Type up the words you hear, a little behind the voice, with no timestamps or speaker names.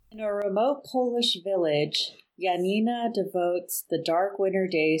a remote Polish village, Janina devotes the dark winter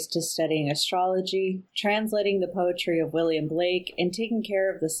days to studying astrology, translating the poetry of William Blake, and taking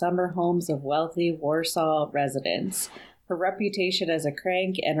care of the summer homes of wealthy Warsaw residents. Her reputation as a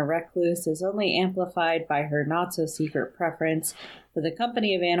crank and a recluse is only amplified by her not-so-secret preference for the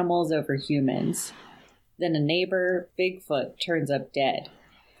company of animals over humans. Then a neighbor, Bigfoot, turns up dead.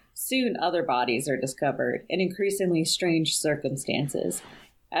 Soon other bodies are discovered, in increasingly strange circumstances.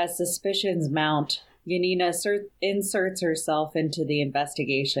 As suspicions mount, Janina inserts herself into the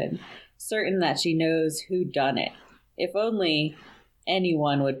investigation, certain that she knows who done it. If only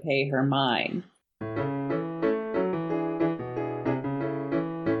anyone would pay her mind.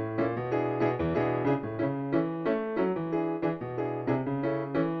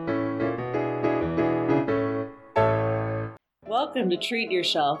 Welcome to Treat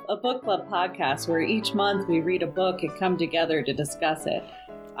Yourself, a book club podcast where each month we read a book and come together to discuss it.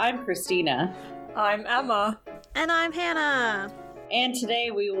 I'm Christina. I'm Emma. And I'm Hannah. And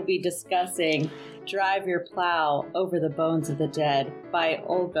today we will be discussing Drive Your Plow Over the Bones of the Dead by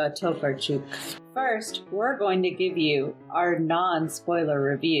Olga Tokarczuk. First, we're going to give you our non-spoiler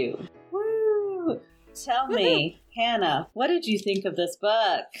review. Woo! Tell me, Hannah, what did you think of this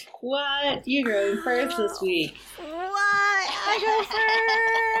book? What? You're going first this week. What? I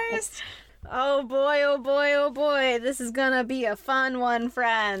go first? Oh boy, oh boy, oh boy. This is gonna be a fun one,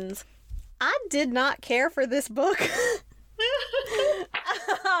 friends. I did not care for this book.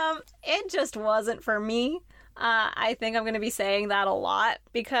 It just wasn't for me. I think I'm gonna be saying that a lot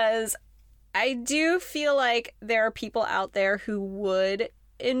because I do feel like there are people out there who would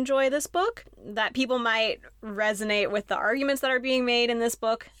enjoy this book, that people might resonate with the arguments that are being made in this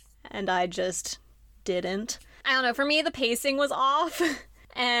book, and I just didn't. I don't know, for me the pacing was off,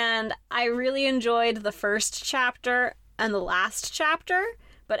 and I really enjoyed the first chapter and the last chapter,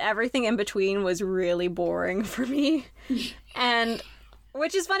 but everything in between was really boring for me. And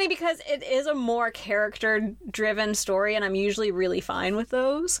which is funny because it is a more character-driven story, and I'm usually really fine with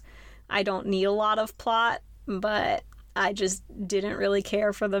those. I don't need a lot of plot, but I just didn't really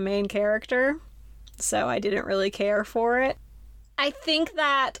care for the main character, so I didn't really care for it. I think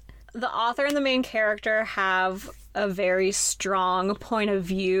that the author and the main character have a very strong point of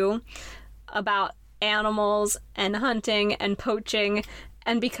view about animals and hunting and poaching,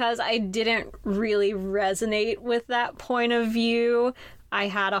 and because I didn't really resonate with that point of view, I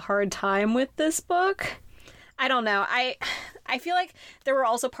had a hard time with this book. I don't know. I feel like there were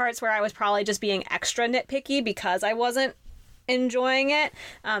also parts where I was probably just being extra nitpicky because I wasn't enjoying it.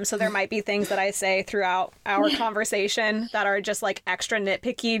 So there might be things that I say throughout our conversation that are just like extra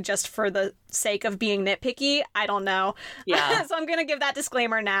nitpicky just for the sake of being nitpicky. I don't know. Yeah. So I'm going to give that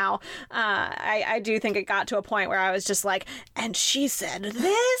disclaimer now. I do think it got to a point where I was just like, and she said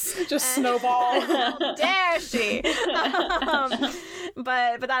this? Just snowball. How dare she?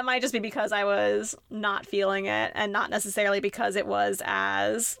 But that might just be because I was not feeling it and not necessarily because it was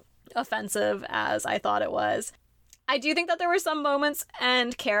as offensive as I thought it was. I do think that there were some moments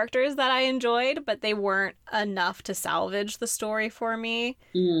and characters that I enjoyed, but they weren't enough to salvage the story for me.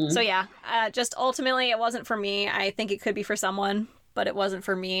 So yeah, just ultimately it wasn't for me. I think it could be for someone, but it wasn't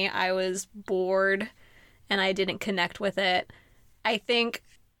for me. I was bored and I didn't connect with it. I think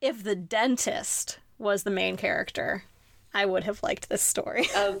if the dentist was the main character, I would have liked this story.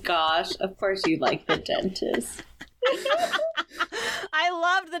 Oh gosh, of course you like the dentist. I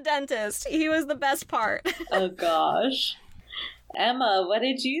loved the dentist. He was the best part. Oh gosh. Emma, what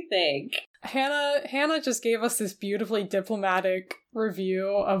did you think? Hannah just gave us this beautifully diplomatic review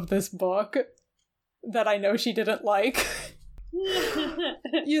of this book that I know she didn't like.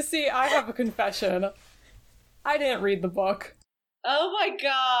 You see, I have a confession. I didn't read the book. Oh my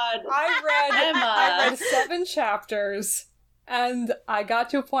god. I read 7 chapters, and I got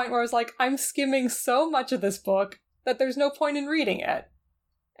to a point where I was like, I'm skimming so much of this book that there's no point in reading it.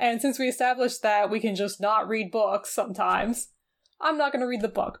 And since we established that we can just not read books sometimes, I'm not going to read the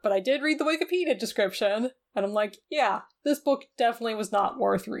book. But I did read the Wikipedia description, and I'm like, yeah, this book definitely was not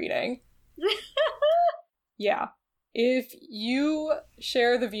worth reading. Yeah. If you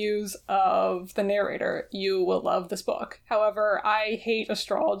share the views of the narrator, you will love this book. However, I hate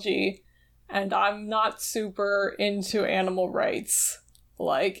astrology, and I'm not super into animal rights.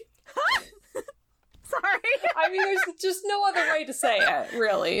 Like... Sorry. I mean, there's just no other way to say it,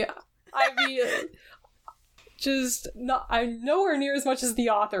 really. I mean, I'm nowhere near as much as the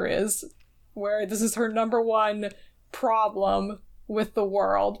author is, where this is her number one problem with the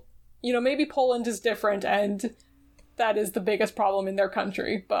world. You know, maybe Poland is different, and that is the biggest problem in their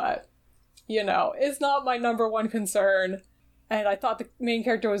country, but, you know, it's not my number one concern. and I thought the main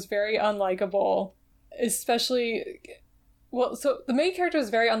character was very unlikable, especially... Well, so the main character is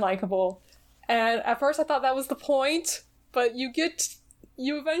very unlikable, and at first I thought that was the point, but you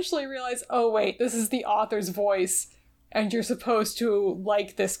eventually realize, oh wait, this is the author's voice, and you're supposed to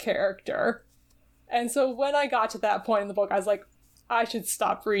like this character. And so when I got to that point in the book, I was like, I should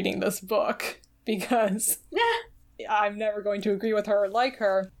stop reading this book, because I'm never going to agree with her or like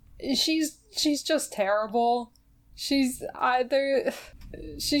her. She's just terrible. She's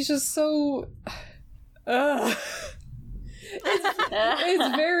just so...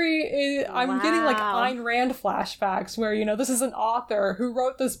 It's very... I'm getting, like, Ayn Rand flashbacks where, you know, this is an author who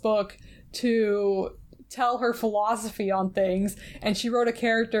wrote this book to tell her philosophy on things, and she wrote a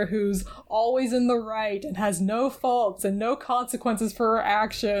character who's always in the right and has no faults and no consequences for her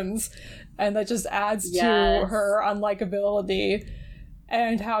actions, and that just adds to her unlikability,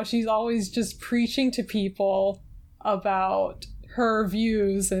 and how she's always just preaching to people about her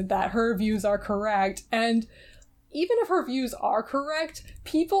views and that her views are correct. And even if her views are correct,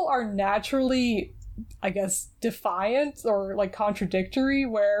 people are naturally, I guess, defiant or like contradictory,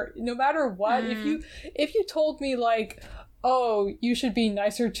 where no matter what, if you told me like, oh, you should be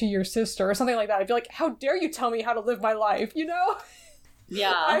nicer to your sister or something like that, I'd be like, how dare you tell me how to live my life, you know?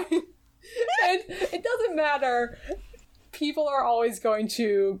 Yeah. And it doesn't matter. People are always going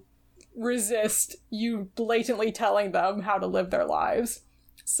to resist you blatantly telling them how to live their lives.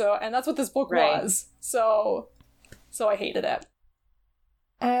 So, and that's what this book was. So I hated it.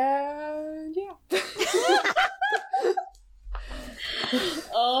 And yeah.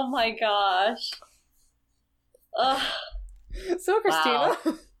 Oh my gosh. Ugh. So, Christina,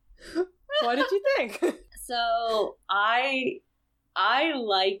 what did you think? So, I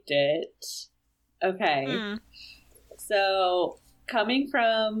liked it. Okay. So, coming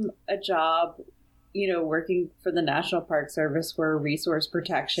from a job, you know, working for the National Park Service where resource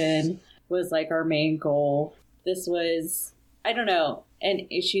protection was like our main goal, this was, I don't know, an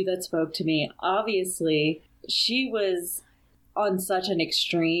issue that spoke to me. Obviously, she was on such an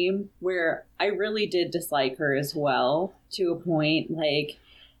extreme where I really did dislike her as well, to a point. Like,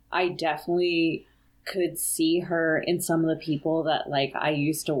 I definitely could see her in some of the people that, like, I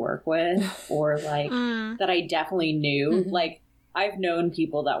used to work with, or, like, that I definitely knew. Mm-hmm. Like, I've known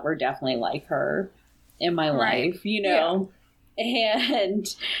people that were definitely like her in my life, you know? Yeah.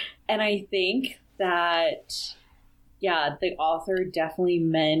 And I think that... yeah, the author definitely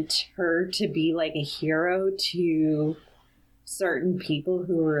meant her to be like a hero to certain people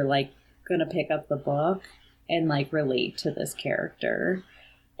who were like going to pick up the book and like relate to this character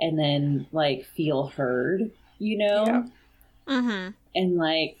and then like feel heard, you know? Yeah. Mm-hmm. And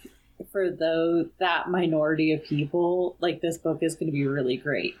like for that minority of people, like this book is going to be really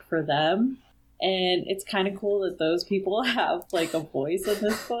great for them. And it's kind of cool that those people have like a voice in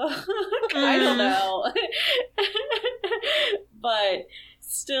this book. I don't know. But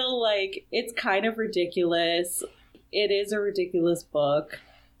still, like, it's kind of ridiculous. It is a ridiculous book.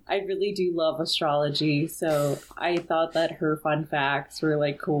 I really do love astrology, so I thought that her fun facts were,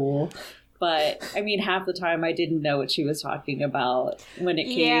 like, cool. But, I mean, half the time I didn't know what she was talking about when it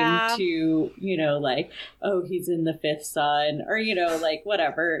came to, you know, like, oh, he's in the fifth sun, or, you know, like,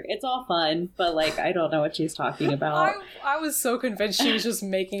 whatever. It's all fun, but, like, I don't know what she's talking about. I was so convinced she was just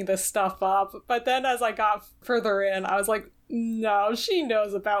making this stuff up, but then as I got further in, I was like, no, she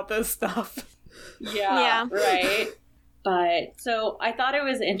knows about this stuff. Yeah, right. But, so, I thought it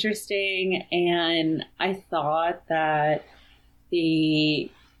was interesting, and I thought that the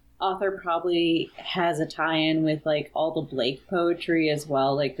author probably has a tie-in with like all the Blake poetry as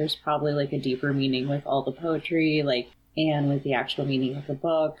well. Like there's probably like a deeper meaning with all the poetry, like, and with the actual meaning of the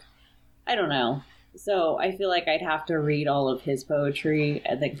book. I don't know. So I feel like I'd have to read all of his poetry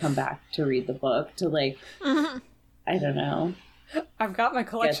and then come back to read the book to like, I don't know. I've got my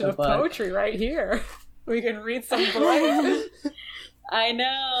collection of poetry right here. We can read some Blake. I know.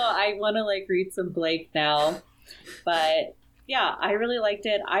 I want to like read some Blake now, but yeah, I really liked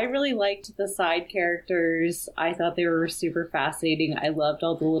it. I really liked the side characters. I thought they were super fascinating. I loved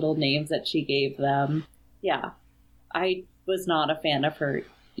all the little names that she gave them. Yeah, I was not a fan of her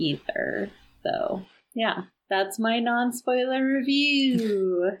either, though. Yeah, that's my non-spoiler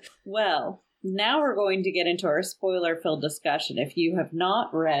review. Well, now we're going to get into our spoiler-filled discussion. If you have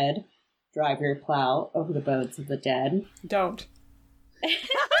not read Drive Your Plow Over the Bones of the Dead... Don't.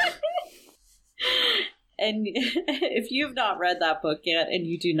 And if you've not read that book yet and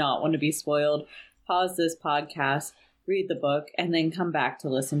you do not want to be spoiled, pause this podcast, read the book, and then come back to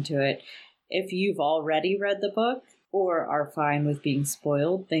listen to it. If you've already read the book or are fine with being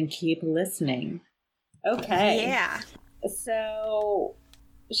spoiled, then keep listening. Okay. Yeah. So,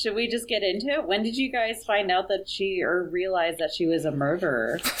 should we just get into it? When did you guys find out that or realize that she was a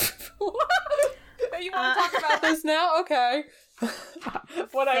murderer? You want to talk about this now? Okay.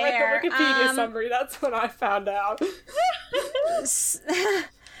 When I read the Wikipedia summary, that's when I found out.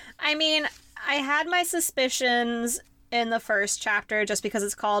 I mean, I had my suspicions in the first chapter just because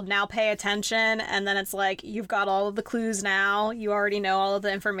it's called Now Pay Attention, and then it's like, you've got all of the clues now, you already know all of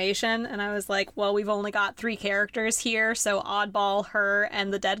the information, and I was like, well, we've only got 3 characters here, so Oddball, her,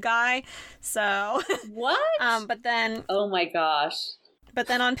 and the dead guy, so... What? But then... Oh my gosh. But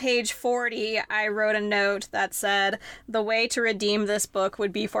then on page 40, I wrote a note that said, the way to redeem this book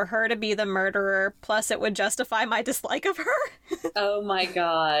would be for her to be the murderer, plus it would justify my dislike of her. Oh my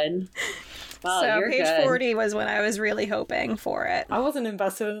god. Wow, so page good. 40 was when I was really hoping for it. I wasn't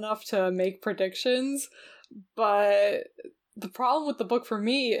invested enough to make predictions, but the problem with the book for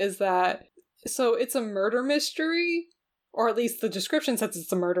me is that, so it's a murder mystery, or at least the description says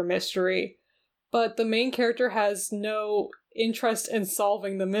it's a murder mystery, but the main character has no interest in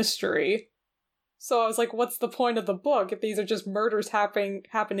solving the mystery. So I was like, what's the point of the book? If these are just murders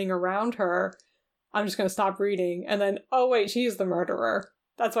happening around her, I'm just going to stop reading. And then, oh wait, she's the murderer.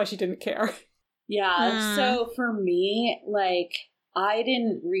 That's why she didn't care. Yeah, so for me, like, I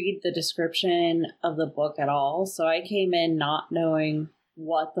didn't read the description of the book at all, so I came in not knowing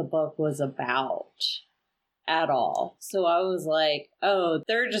what the book was about at all. So I was like, oh,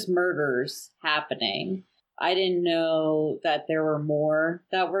 they're just murders happening. I didn't know that there were more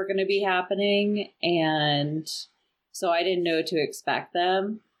that were going to be happening, and so I didn't know to expect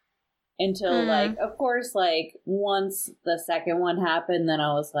them. Until, like, of course, like, once the second one happened, then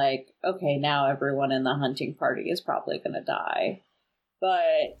I was like, okay, now everyone in the hunting party is probably going to die.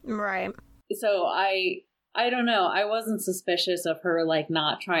 But, right. So I don't know. I wasn't suspicious of her, like,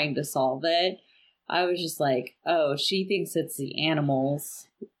 not trying to solve it. I was just like, oh, she thinks it's the animals,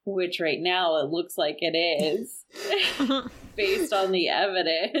 which right now it looks like it is, based on the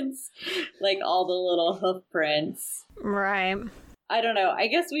evidence, like all the little hoof prints. Right. I don't know. I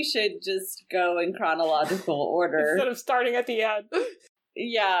guess we should just go in chronological order. Instead of starting at the end.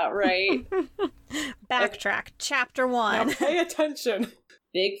 Yeah, right. Backtrack. Okay. Chapter 1. Now pay attention.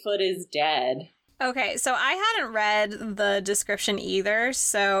 Bigfoot is dead. Okay, so I hadn't read the description either,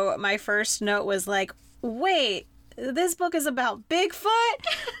 so my first note was like, wait, this book is about Bigfoot?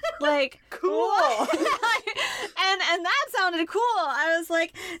 Like, cool. and that sounded cool. I was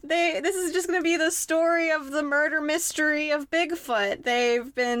like, this is just going to be the story of the murder mystery of Bigfoot.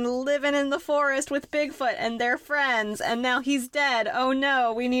 They've been living in the forest with Bigfoot and their friends, and now he's dead. Oh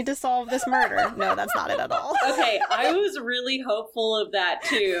no, we need to solve this murder. No, that's not it at all. Okay, I was really hopeful of that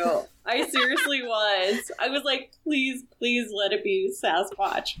too. I seriously was. I was like, please let it be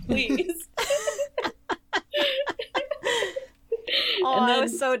Sasquatch, please. Oh, and then, I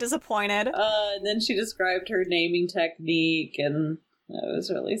was so disappointed. And then she described her naming technique, and it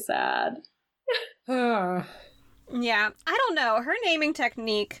was really sad. Yeah, I don't know. Her naming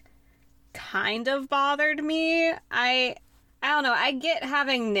technique kind of bothered me. I don't know. I get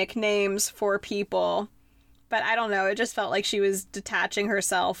having nicknames for people, but I don't know. It just felt like she was detaching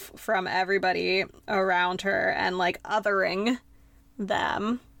herself from everybody around her and, like, othering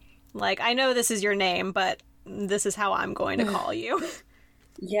them. Like, I know this is your name, but this is how I'm going to call you.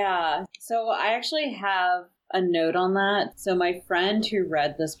 Yeah. So I actually have a note on that. So my friend who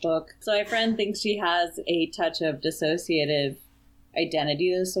read this book, so my friend thinks she has a touch of dissociative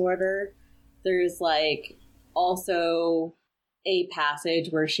identity disorder. There's, like, also a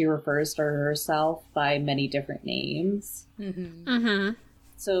passage where she refers to herself by many different names. Mm-hmm. Mm-hmm.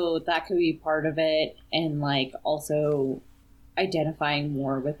 So that could be part of it. And, like, also identifying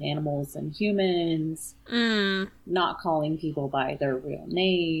more with animals and humans, not calling people by their real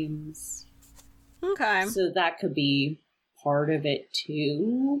names. Okay. So that could be part of it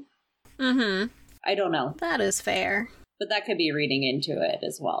too. Mm-hmm. I don't know. That is fair. But that could be reading into it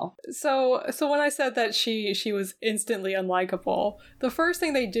as well. So when I said that she was instantly unlikable, the first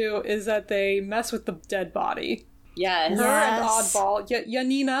thing they do is that they mess with the dead body. Yes. Her and Oddball,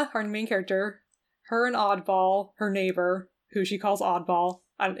 Yanina, our main character, her and Oddball, her neighbor, who she calls Oddball.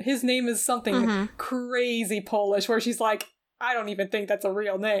 His name is something crazy Polish, where she's like, I don't even think that's a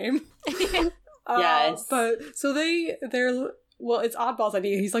real name. Yes. But so they're well, it's Oddball's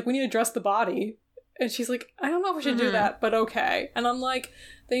idea. He's like, we need to dress the body. And she's like, I don't know if we should do that, but okay. And I'm like,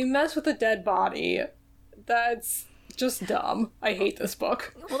 they mess with a dead body. That's Just dumb. I hate this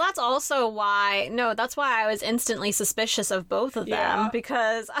book. Well, that's also why... No, that's why I was instantly suspicious of both of them,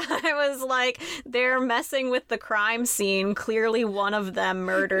 because I was like, they're messing with the crime scene. Clearly one of them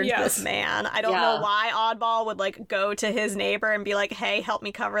murdered this man. I don't know why Oddball would, like, go to his neighbor and be like, hey, help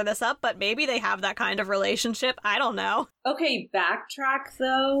me cover this up, but maybe they have that kind of relationship. I don't know. Okay, backtrack,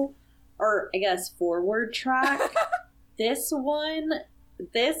 though. Or, I guess, forward track.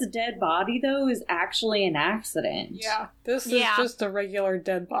 This dead body, though, is actually an accident. Yeah, this is just a regular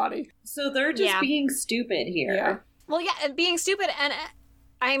dead body. So they're just being stupid here. Yeah. Well, yeah, being stupid, and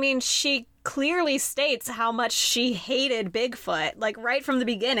I mean, she clearly states how much she hated Bigfoot. Like, right from the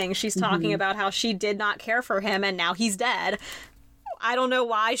beginning, she's talking about how she did not care for him, and now he's dead. I don't know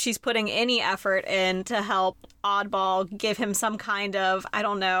why she's putting any effort in to help Oddball give him some kind of, I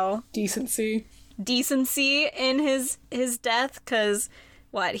don't know... Decency in his death, because...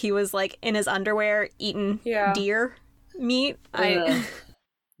 What, he was, like, in his underwear eating deer meat?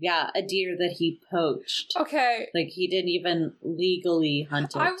 Yeah, a deer that he poached. Okay. Like, he didn't even legally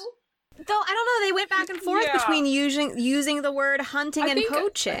hunt it. Though, I don't know, they went back and forth between using the word hunting and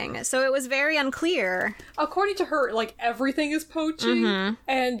poaching, so it was very unclear. According to her, like, everything is poaching,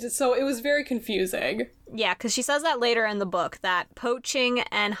 and so it was very confusing. Yeah, because she says that later in the book, that poaching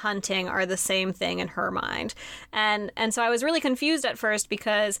and hunting are the same thing in her mind. And so I was really confused at first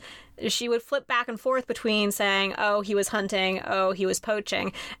because she would flip back and forth between saying, oh, he was hunting, oh, he was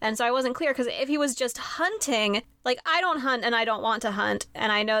poaching. And so I wasn't clear, because if he was just hunting, like, I don't hunt and I don't want to hunt, and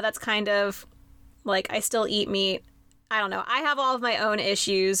I know that's kind of, like, I still eat meat. I don't know. I have all of my own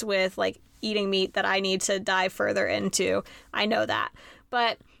issues with, like, eating meat that I need to dive further into. I know that.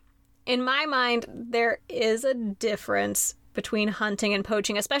 But... in my mind, there is a difference between hunting and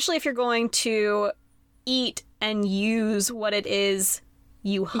poaching, especially if you're going to eat and use what it is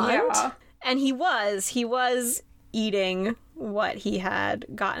you hunt. Yeah. And he was eating what he had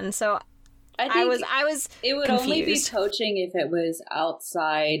gotten. So I was it would confused. Only be poaching if it was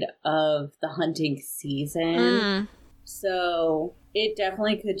outside of the hunting season. So it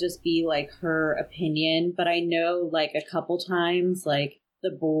definitely could just be like her opinion. But I know like a couple times, like, the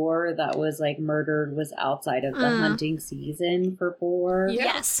boar that was, like, murdered was outside of the hunting season for boar.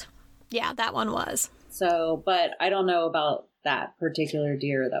 Yes. Yeah, that one was. So, but I don't know about that particular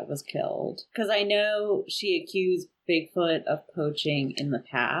deer that was killed. Because I know she accused Bigfoot of poaching in the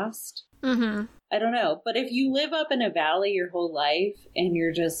past. I don't know. But if you live up in a valley your whole life and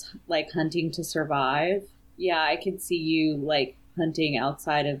you're just, like, hunting to survive, yeah, I could see you, like, hunting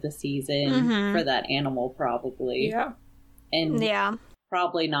outside of the season for that animal, probably. Yeah. And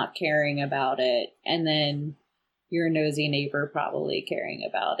probably not caring about it, and then your nosy neighbor probably caring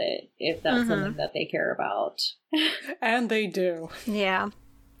about it, if that's something that they care about. And they do. Yeah.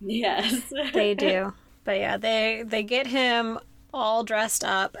 Yes. They do. But yeah, they get him all dressed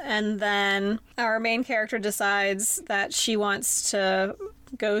up, and then our main character decides that she wants to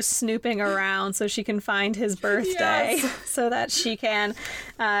go snooping around so she can find his birthday, so that she can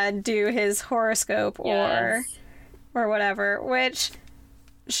do his horoscope or whatever, which...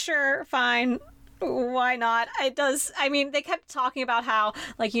 Sure, fine. Why not? It does. I mean, they kept talking about how,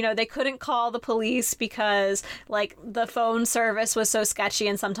 like, you know, they couldn't call the police because, like, the phone service was so sketchy,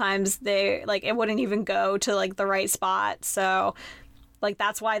 and sometimes they, like, it wouldn't even go to, like, the right spot. So, like,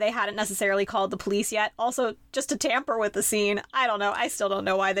 that's why they hadn't necessarily called the police yet. Also, just to tamper with the scene. I don't know. I still don't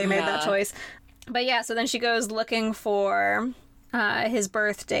know why they made that choice. But yeah, so then she goes looking for his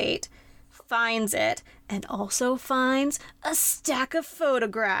birth date, finds it, and also finds a stack of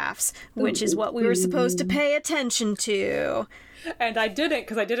photographs, which is what we were supposed to pay attention to. And I didn't,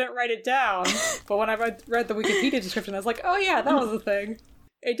 because I didn't write it down. But when I read the Wikipedia description, I was like, oh yeah, that was a thing.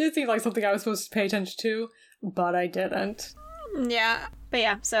 It did seem like something I was supposed to pay attention to, but I didn't. Yeah. But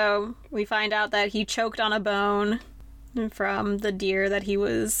yeah, so we find out that he choked on a bone from the deer that he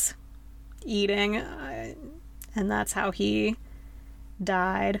was eating, and that's how he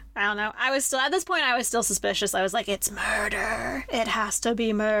died. I don't know. I was still, at this point, I was still suspicious. I was like, it's murder. It has to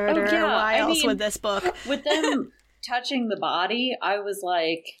be murder. Oh, yeah. Why else would this book? With them touching the body, I was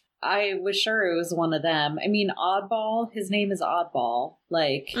like, I was sure it was one of them. I mean, Oddball, his name is Oddball.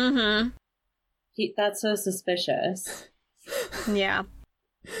 Like, that's so suspicious. Yeah.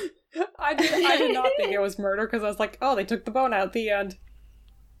 I did not think it was murder, because I was like, oh, they took the bone out at the end.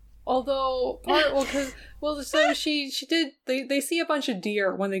 Although, so she did, they see a bunch of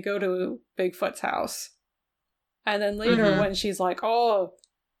deer when they go to Bigfoot's house. And then later when she's like, oh,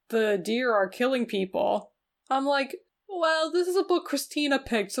 the deer are killing people, I'm like, well, this is a book Christina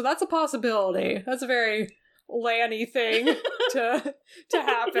picked, so that's a possibility. That's a very Lanny thing to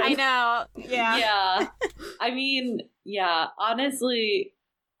happen. I know. Yeah. Yeah. I mean, yeah, honestly,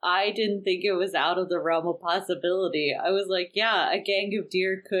 I didn't think it was out of the realm of possibility. I was like, yeah, a gang of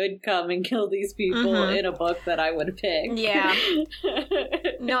deer could come and kill these people in a book that I would pick. Yeah.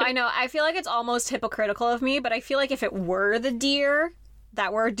 No, I know. I feel like it's almost hypocritical of me, but I feel like if it were the deer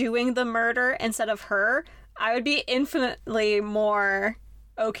that were doing the murder instead of her, I would be infinitely more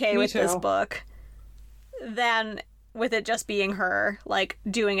okay with this book than with it just being her, like,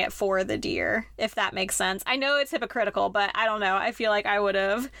 doing it for the deer, if that makes sense. I know it's hypocritical, but I don't know. I feel like I would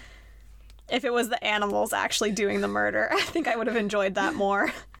have, if it was the animals actually doing the murder, I think I would have enjoyed that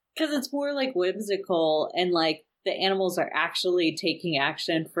more. Because it's more, like, whimsical, and, like, the animals are actually taking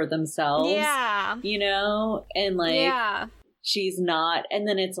action for themselves. Yeah. You know? And, like... Yeah. She's not, and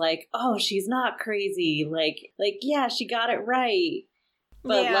then it's like, oh, she's not crazy. Like, yeah, she got it right.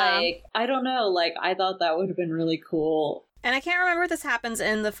 But, like, I don't know. Like, I thought that would have been really cool. And I can't remember if this happens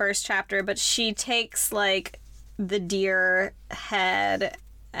in the first chapter, but she takes, like, the deer head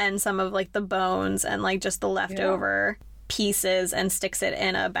and some of, like, the bones and, like, just the leftover pieces and sticks it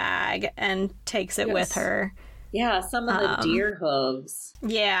in a bag and takes it with her. Yeah, some of the deer hooves.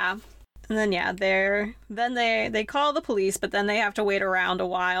 Yeah. And then, yeah, they call the police, but then they have to wait around a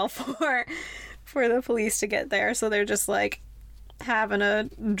while for the police to get there. So they're just, like, having a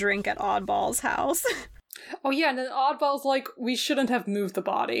drink at Oddball's house. Oh, yeah, and then Oddball's like, we shouldn't have moved the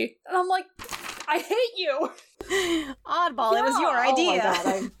body. And I'm like, I hate you! Oddball, it was your idea.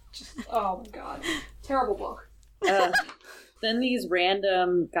 Oh my god. Terrible book. Then these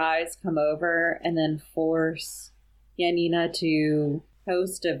random guys come over and then force Yanina to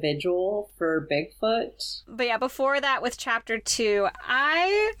host a vigil for Bigfoot. But yeah, before that, with chapter 2,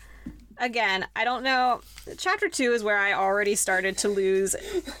 I don't know. Chapter 2 is where I already started to lose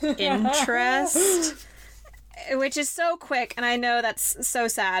interest, which is so quick, and I know that's so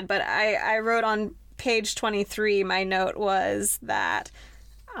sad, but I wrote on page 23, my note was that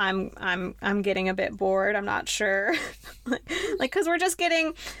I'm getting a bit bored. I'm not sure. Like, because we're just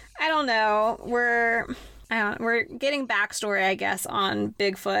getting, I don't know, we're getting backstory, I guess, on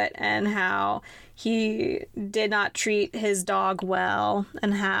Bigfoot and how he did not treat his dog well,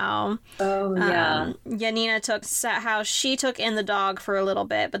 and how Yanina how she took in the dog for a little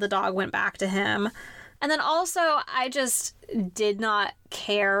bit, but the dog went back to him. And then also, I just did not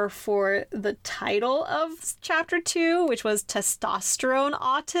care for the title of chapter 2, which was Testosterone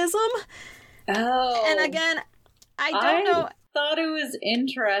Autism. Oh. And again, I don't know. Thought it was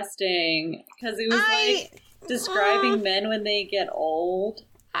interesting because it was like describing men when they get old.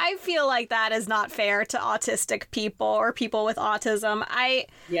 I feel like that is not fair to autistic people or people with autism. I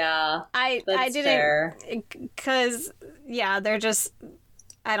didn't, fair. Because they're just,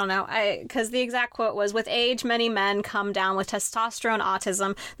 I don't know. Because the exact quote was, with age, many men come down with testosterone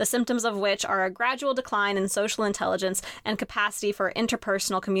autism, the symptoms of which are a gradual decline in social intelligence and capacity for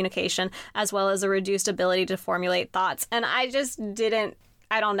interpersonal communication, as well as a reduced ability to formulate thoughts. And I just didn't,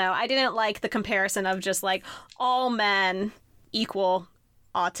 I don't know. I didn't like the comparison of just like all men equal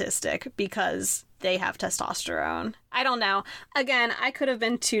autistic because they have testosterone. I don't know. Again, I could have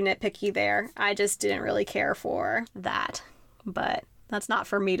been too nitpicky there. I just didn't really care for that. But that's not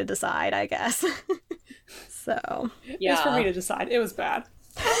for me to decide, I guess. So. Yeah. It's for me to decide. It was bad.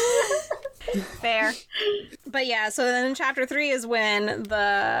 Fair. But yeah, so then in chapter 3 is when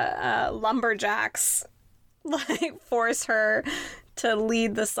the lumberjacks force her to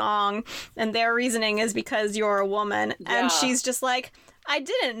lead the song, and their reasoning is because you're a woman. And she's just like, I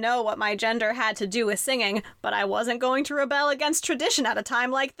didn't know what my gender had to do with singing, but I wasn't going to rebel against tradition at a time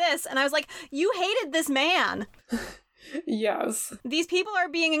like this. And I was like, you hated this man. Yes. These people are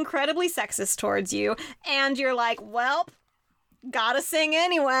being incredibly sexist towards you, and you're like, well, gotta sing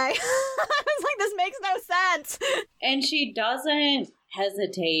anyway. I was like, this makes no sense. And she doesn't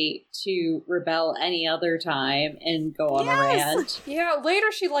hesitate to rebel any other time and go on a rant. Yeah,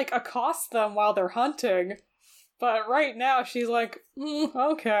 later she accosts them while they're hunting. But right now she's like,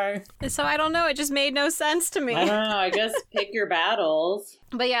 okay. So I don't know, it just made no sense to me. I don't know, I guess pick your battles.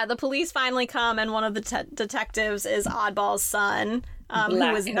 But yeah, the police finally come, and one of the detectives is Oddball's son, who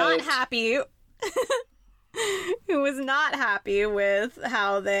was not happy. Who was not happy with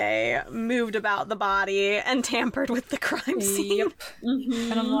how they moved about the body and tampered with the crime scene. Yep.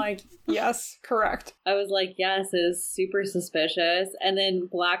 Mm-hmm. And I'm like, yes, correct. I was like, yes, it's super suspicious. And then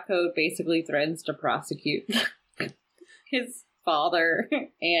Blackcoat basically threatens to prosecute his father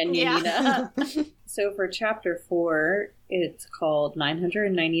and Nina. So for chapter 4, it's called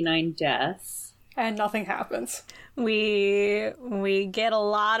 999 Deaths. And nothing happens. We get a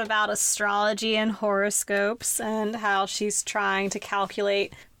lot about astrology and horoscopes and how she's trying to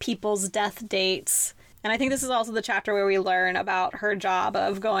calculate people's death dates. And I think this is also the chapter where we learn about her job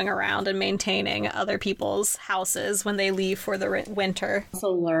of going around and maintaining other people's houses when they leave for the winter.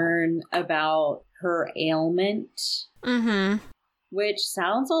 Also learn about her ailment, which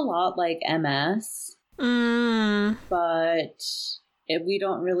sounds a lot like MS, but we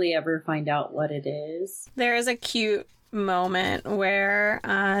don't really ever find out what it is. There is a cute moment where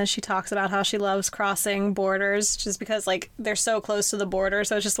she talks about how she loves crossing borders just because, like, they're so close to the border,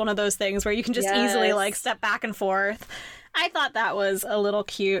 so it's just one of those things where you can just easily, like, step back and forth. I thought that was a little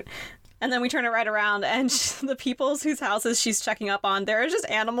cute. And then we turn it right around, and the people's whose houses she's checking up on, there are just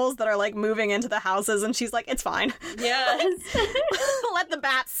animals that are, like, moving into the houses, and she's like, it's fine. Yes. Let the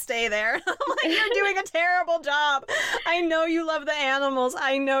bats stay there. I'm like, you're doing a terrible job. I know you love the animals.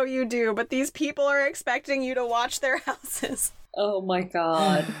 I know you do. But these people are expecting you to watch their houses. Oh, my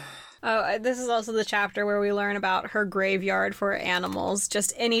God. Oh, this is also the chapter where we learn about her graveyard for animals.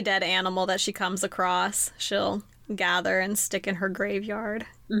 Just any dead animal that she comes across, she'll gather and stick in her graveyard.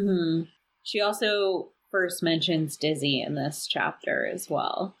 She also first mentions Dizzy in this chapter as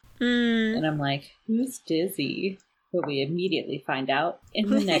well. And I'm like, who's Dizzy? But we immediately find out in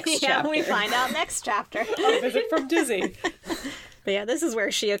the next chapter. We find out next chapter. A visit from Dizzy. But yeah, this is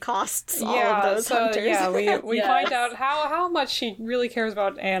where she accosts all of those hunters. Yeah, we find out how much she really cares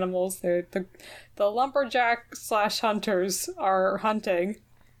about animals. The lumberjack / hunters are hunting.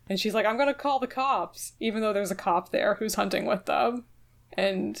 And she's like, I'm going to call the cops, even though there's a cop there who's hunting with them.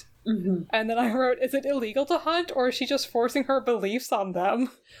 And then I wrote, is it illegal to hunt, or is she just forcing her beliefs on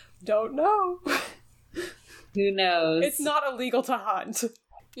them? Don't know. Who knows? It's not illegal to hunt.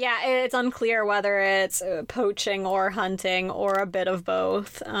 Yeah, it's unclear whether it's poaching or hunting or a bit of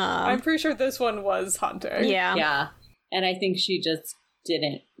both. I'm pretty sure this one was hunting. Yeah. Yeah. And I think she just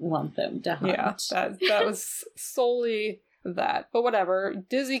didn't want them to hunt. Yeah, that was solely that. But whatever.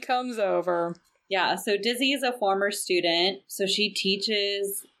 Dizzy comes over. Yeah, so Dizzy is a former student. So she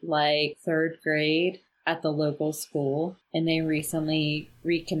teaches, like, 3rd grade at the local school. And they recently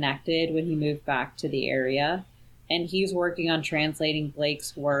reconnected when he moved back to the area. And he's working on translating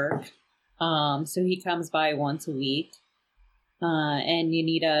Blake's work. So he comes by once a week. And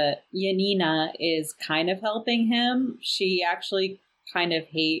Yanina is kind of helping him. She actually kind of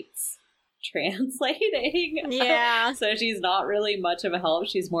hates translating. Yeah. So she's not really much of a help.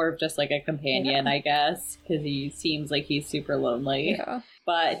 She's more of just like a companion, I guess, because he seems like he's super lonely. Yeah.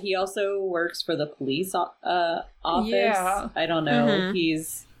 But he also works for the police office. Yeah. I don't know.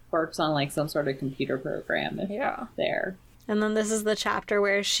 He's works on like some sort of computer program there. And then this is the chapter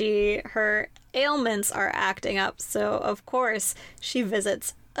where her ailments are acting up. So, of course, she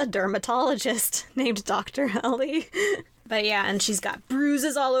visits a dermatologist named Dr. Ellie. But yeah, and she's got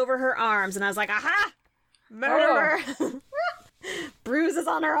bruises all over her arms. And I was like, aha! Murderer! Oh. Bruises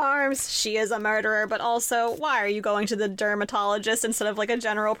on her arms. She is a murderer. But also, why are you going to the dermatologist instead of like a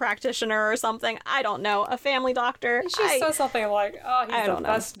general practitioner or something? I don't know. A family doctor? She says something like, oh, he's the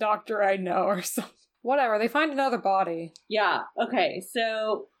best doctor I know or something. Whatever. They find another body. Yeah. Okay.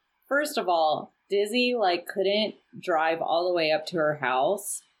 So, first of all, Dizzy, like, couldn't drive all the way up to her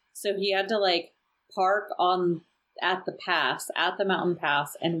house. So he had to, like, park at the mountain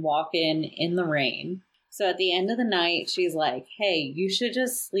pass, and walk in the rain. So at the end of the night, she's like, hey, you should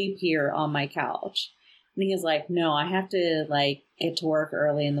just sleep here on my couch. And he's like, no, I have to, like, get to work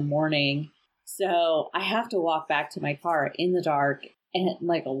early in the morning. So I have to walk back to my car in the dark and,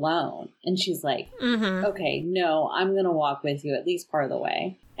 like, alone. And she's like, okay, no, I'm going to walk with you at least part of the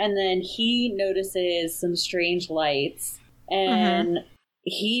way. And then he notices some strange lights, and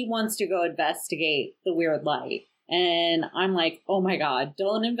he wants to go investigate the weird light. And I'm like, oh my God,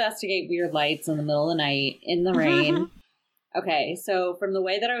 don't investigate weird lights in the middle of the night in the rain. Okay, so from the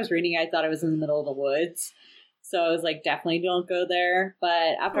way that I was reading, I thought I was in the middle of the woods. So I was like, definitely don't go there.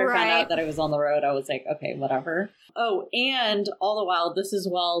 But after I found out that I was on the road, I was like, okay, whatever. Oh, and all the while, this is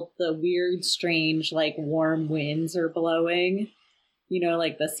while the weird, strange, like, warm winds are blowing. You know,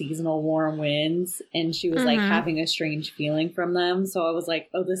 like the seasonal warm winds. And she was like having a strange feeling from them. So I was like,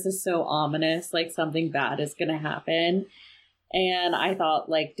 oh, this is so ominous. Like something bad is going to happen. And I thought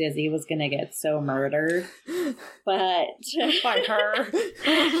like Dizzy was going to get so murdered. But by her.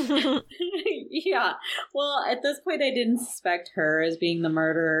 Yeah. Well, at this point, I didn't suspect her as being the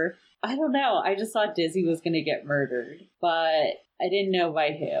murderer. I don't know. I just thought Dizzy was going to get murdered. But I didn't know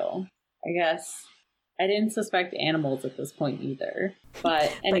by who. I guess I didn't suspect animals at this point either.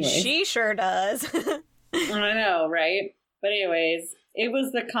 But anyways. But she sure does. I know, right? But anyways, it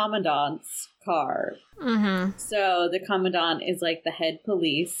was the commandant's car. Mm-hmm. So the commandant is like the head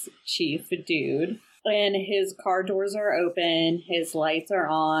police chief dude, and his car doors are open, his lights are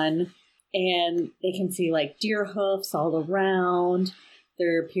on, and they can see like deer hoofs all around.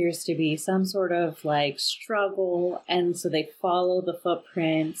 There appears to be some sort of like struggle, and so they follow the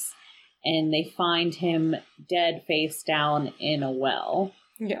footprints and they find him dead face down in a well.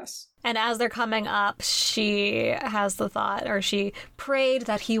 Yes. And as they're coming up, she has the thought, or she prayed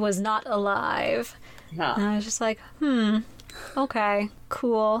that he was not alive. Yeah. And I was just like, okay,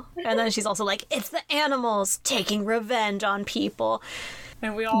 cool. And then she's also like, it's the animals taking revenge on people.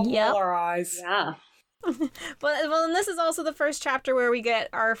 And we all roll our eyes. Yeah. Well, and this is also the first chapter where we get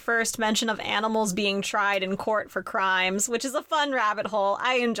our first mention of animals being tried in court for crimes, which is a fun rabbit hole.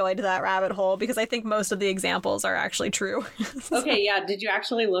 I enjoyed that rabbit hole because I think most of the examples are actually true. Okay, yeah. Did you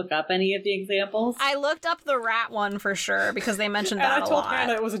actually look up any of the examples? I looked up the rat one for sure because they mentioned that a lot. And I told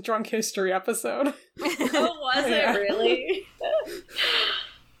Hannah it was a drunk history episode. Oh, was it really?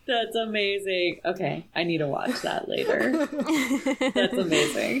 That's amazing. Okay, I need to watch that later. That's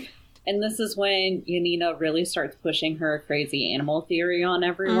amazing. And this is when Yanina really starts pushing her crazy animal theory on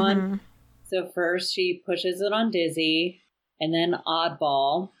everyone. Mm-hmm. So first she pushes it on Dizzy, and then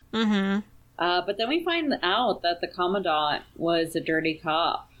Oddball. Mm-hmm. But then we find out that the Commandant was a dirty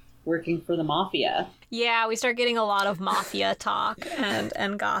cop working for the Mafia. Yeah, we start getting a lot of Mafia talk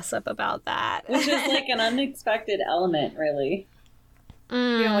and gossip about that. Which is like an unexpected element, really.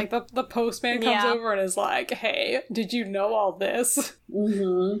 Yeah, like the postman comes over and is like, hey, did you know all this?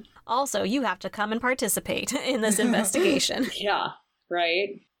 Mm-hmm. Also, you have to come and participate in this investigation. Yeah,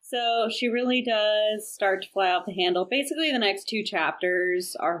 right? So she really does start to fly off the handle. Basically, the next 2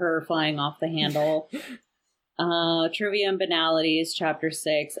 chapters are her flying off the handle. Trivia and Banalities, chapter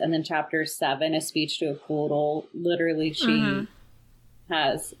 6, and then chapter 7, A Speech to a Poodle. Literally, she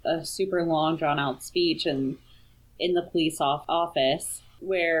has a super long, drawn-out speech in the police office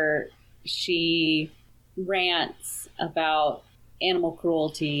where she rants about animal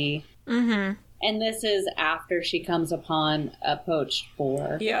cruelty. Mm-hmm. And this is after she comes upon a poached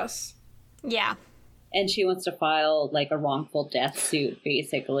boar. Yes. Yeah. And she wants to file like a wrongful death suit,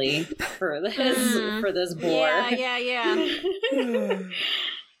 basically, for this boar. Yeah.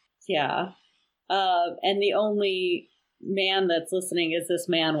 Yeah. And the only man that's listening is this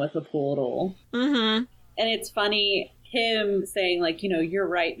man with a poodle. Mm-hmm. And it's funny, him saying, like, you know, you're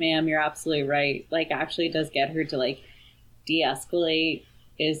right, ma'am, you're absolutely right, like, actually does get her to, like, de-escalate,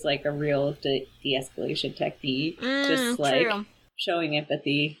 is, like, a real de-escalation technique. Just, like, true. Showing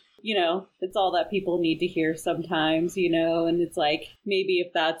empathy. You know, it's all that people need to hear sometimes, you know, and it's like, maybe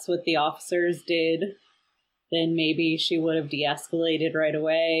if that's what the officers did, then maybe she would have de-escalated right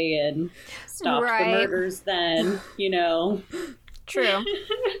away and stopped the murders then, you know. True.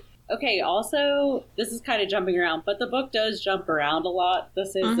 Okay, also, this is kind of jumping around, but the book does jump around a lot.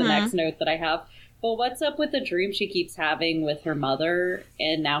 This is the next note that I have. But what's up with the dream she keeps having with her mother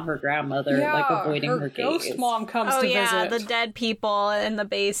and now her grandmother, like avoiding her gaze? Ghost mom comes to visit. visit. The dead people in the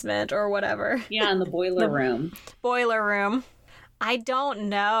basement or whatever. Yeah, in the boiler room. Boiler room. I don't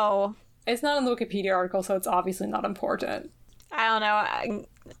know. It's not in the Wikipedia article, so it's obviously not important. I don't know.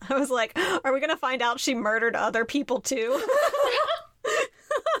 I was like, are we going to find out she murdered other people too?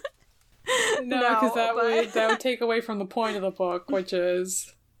 No, because that would take away from the point of the book, which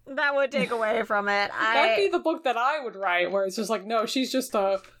is... That would take away from it. That'd be the book that I would write, where it's just like, no, she's just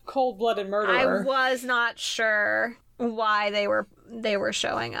a cold-blooded murderer. I was not sure why they were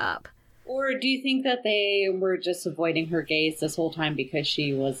showing up. Or do you think that they were just avoiding her gaze this whole time because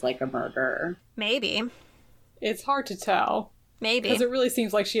she was like a murderer? Maybe. It's hard to tell. Maybe. Because it really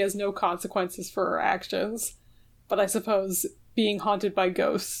seems like she has no consequences for her actions. But I suppose being haunted by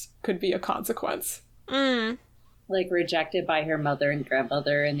ghosts could be a consequence. Like rejected by her mother and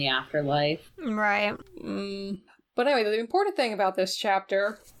grandmother in the afterlife. Right. But anyway, the important thing about this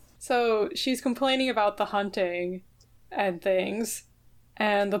chapter, so she's complaining about the hunting and things,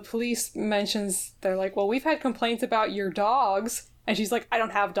 and the police mentions, they're like, well, we've had complaints about your dogs, and she's like, I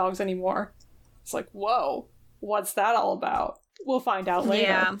don't have dogs anymore. It's like, whoa, what's that all about? We'll find out later.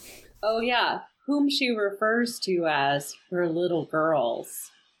 Yeah. Oh yeah, whom she refers to as her little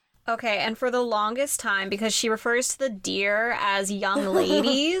girls. Okay, and for the longest time, because she refers to the deer as young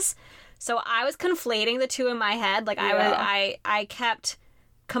ladies, so I was conflating the two in my head. Like, I kept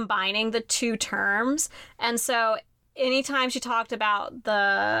combining the two terms, and so anytime she talked about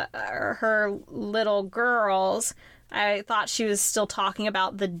her little girls, I thought she was still talking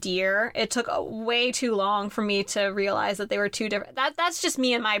about the deer. It took way too long for me to realize that they were two different. That's just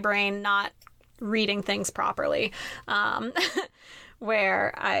me in my brain not reading things properly.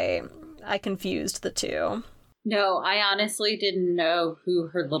 Where I I confused the two. No, I honestly didn't know who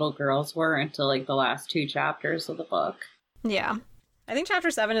her little girls were until like the last 2 chapters of the book. Yeah. I think chapter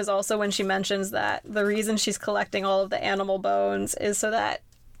 7 is also when she mentions that the reason she's collecting all of the animal bones is so that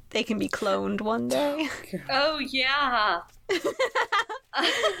they can be cloned one day. Oh, yeah.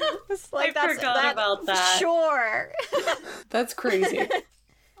 It's like, I forgot about that. Sure. That's crazy.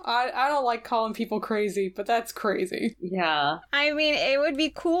 I don't like calling people crazy, but that's crazy. Yeah. I mean, it would be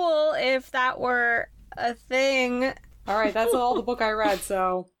cool if that were a thing. All right, that's all the book I read,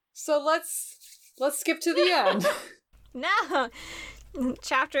 so let's skip to the end. No.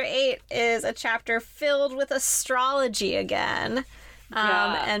 Chapter 8 is a chapter filled with astrology again.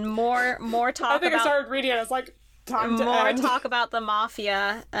 And more talk I think about... I started reading it, I was like, time to more end. talk about the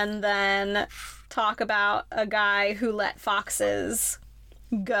mafia, and then talk about a guy who let foxes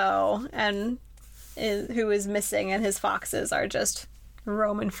go and who is missing, and his foxes are just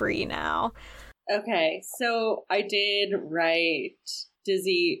roaming free now. Okay, so I did write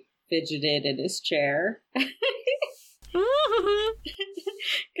Dizzy fidgeted in his chair.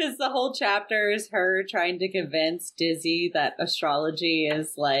 Because the whole chapter is her trying to convince Dizzy that astrology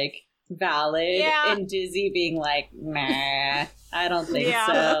is, like, valid. Yeah. And Dizzy being like, nah, I don't think Yeah.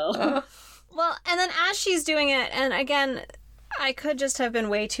 so. Well, and then as she's doing it, and again, I could just have been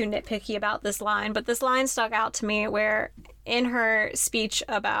way too nitpicky about this line, but this line stuck out to me where in her speech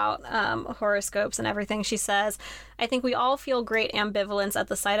about horoscopes and everything, she says, I think we all feel great ambivalence at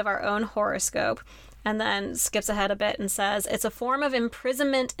the sight of our own horoscope. And then skips ahead a bit and says, it's a form of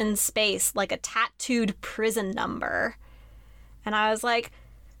imprisonment in space, like a tattooed prison number. And I was like,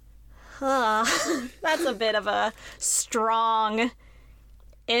 that's a bit of a strong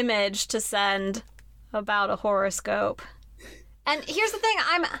image to send about a horoscope. And here's the thing,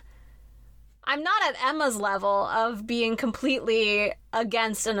 I'm not at Emma's level of being completely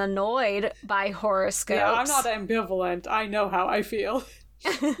against and annoyed by horoscopes. Yeah, I'm not ambivalent. I know how I feel.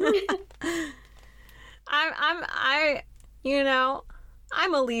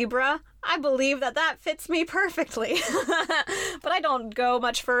 I'm a Libra. I believe that fits me perfectly. But I don't go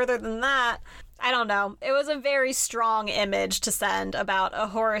much further than that. I don't know. It was a very strong image to send about a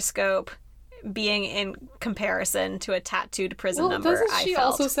horoscope being in comparison to a tattooed prison number. Doesn't she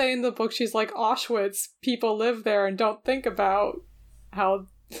also say in the book, she's like, Auschwitz, people live there and don't think about how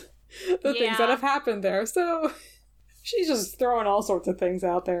the things that have happened there. So she's just throwing all sorts of things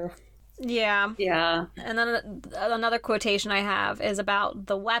out there. Yeah. Yeah. And then another quotation I have is about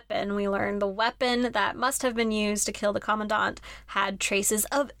the weapon. We learned the weapon that must have been used to kill the Commandant had traces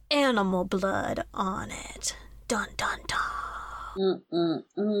of animal blood on it. Dun, dun, dun.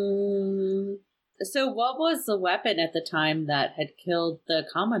 So what was the weapon at the time that had killed the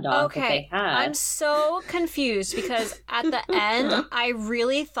Commandant that they had? I'm so confused because at the end, I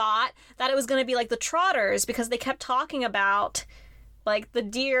really thought that it was going to be like the Trotters because they kept talking about like the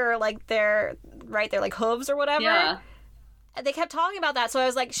deer, like their like hooves or whatever. Yeah. They kept talking about that, so I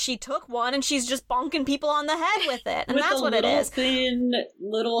was like, she took one and she's just bonking people on the head with it, and with that's what it is. Thin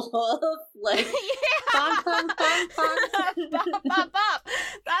little hoof, like bonk, bonk, bonk, bonk. Bop, bop, bop.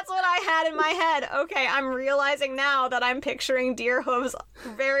 That's what I had in my head. Okay, I'm realizing now that I'm picturing deer hooves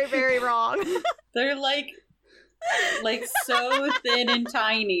very, very wrong. They're like so thin and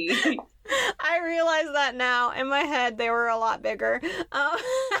tiny. I realize that now. In my head, they were a lot bigger.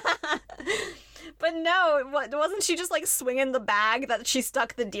 But no, wasn't she just like swinging the bag that she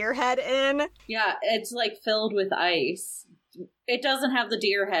stuck the deer head in? Yeah, it's like filled with ice. It doesn't have the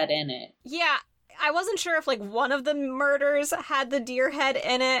deer head in it. Yeah, I wasn't sure if like one of the murders had the deer head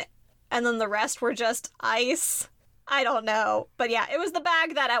in it and then the rest were just ice. I don't know. But yeah, it was the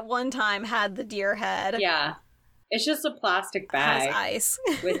bag that at one time had the deer head. Yeah. It's just a plastic bag. Has ice.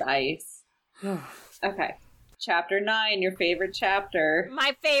 With ice. Okay. Chapter 9, your favorite chapter.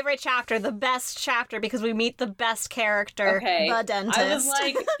 My favorite chapter, the best chapter, because we meet the best character, the dentist. I was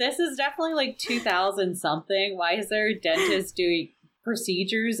like, this is definitely like 2000 something. Why is there a dentist doing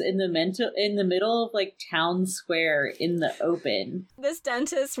procedures in the middle of like town square in the open? This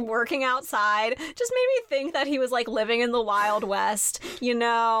dentist working outside just made me think that he was like living in the Wild West, you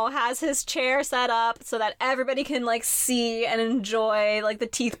know, has his chair set up so that everybody can like see and enjoy like the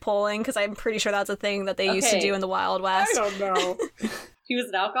teeth pulling, because I'm pretty sure that's a thing that they used to do in the Wild West. I don't know. He was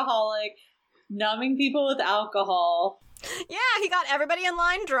an alcoholic, numbing people with alcohol. Yeah, he got everybody in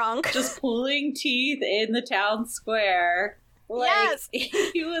line drunk. Just pulling teeth in the town square. Like, yes!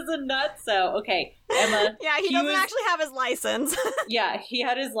 He was a nutso. Okay, Emma. Yeah, he doesn't actually have his license. Yeah, he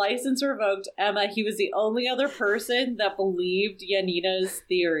had his license revoked. Emma, he was the only other person that believed Yanina's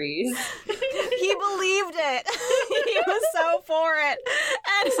theories. He believed it. He was so for it.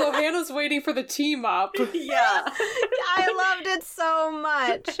 And So Hannah's waiting for the team up. Yeah. I loved it so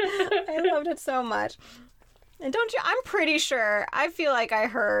much. I loved it so much. And don't you, I'm pretty sure, I feel like I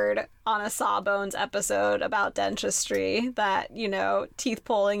heard on a Sawbones episode about dentistry that, you know, teeth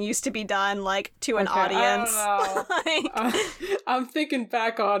pulling used to be done, like, to an audience. I don't know. I'm thinking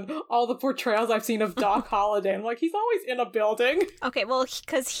back on all the portrayals I've seen of Doc Holliday. I'm like, he's always in a building. Okay, well,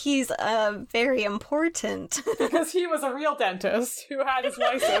 because he's very important Because he was a real dentist who had his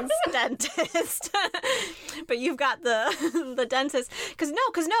license. dentist. But you've got the dentist.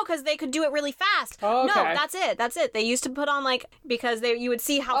 Because they could do it really fast. Oh, okay. No, that's it. They used to put on, like, because you would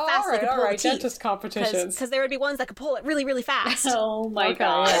see how fast they could pull the teeth. Dentist competitions. Because there would be ones that could pull it really, really fast. Oh my Okay,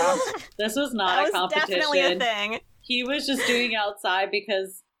 god. yeah. This was not That a was competition. definitely a thing. He was just doing outside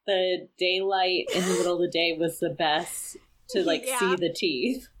because the daylight in the middle of the day was the best to Yeah. see the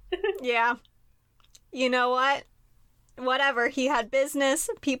teeth. Yeah. You know what? Whatever. He had business.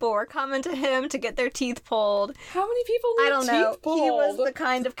 People were coming to him to get their teeth pulled. How many people need I don't know. teeth pulled? He was the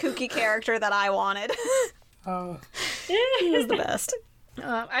kind of kooky character that I wanted. Oh. He was the best.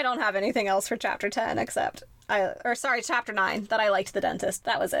 I don't have anything else for chapter 10 except chapter 9, that I liked the dentist.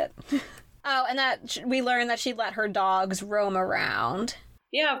 That was it. Oh, and that we learned that she let her dogs roam around.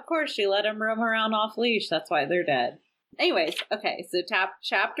 Yeah, of course, she let him roam around off leash. That's why they're dead. Anyways, okay, so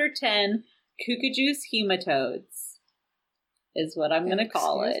chapter 10, Cuckoojuice Hematodes is what I'm going to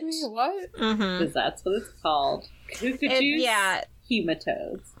call it. Excuse me, what? Mm-hmm. Because that's what it's called. Cuckoojuice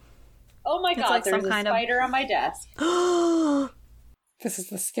Hematodes. Oh my god, like there's some a kind of- spider on my desk. This is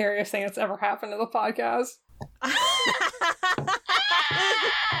the scariest thing that's ever happened to the podcast.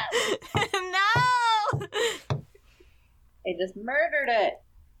 No! I just murdered it.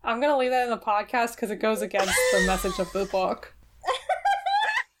 I'm going to leave that in the podcast because it goes against the message of the book.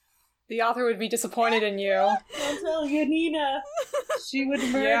 The author would be disappointed in you. Don't tell Yanina. She would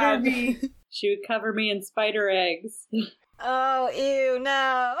murder me. She would cover me in spider eggs. Oh, ew,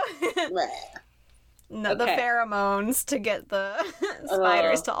 no. No, the Okay. pheromones to get the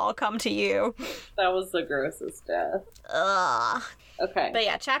spiders to all come to you. That was the grossest death. Ugh. Okay. But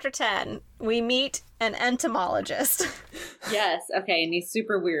yeah, chapter 10, we meet an entomologist. Yes, okay, and he's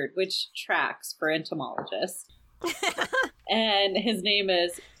super weird, which tracks for entomologist. And his name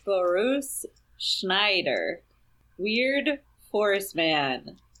is Boris Schneider. Weird forest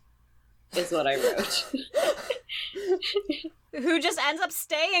man is what I wrote. Who just ends up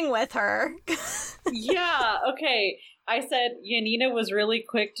staying with her. Yeah, okay. I said Yanina was really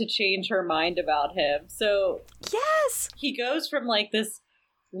quick to change her mind about him. So Yes! he goes from like this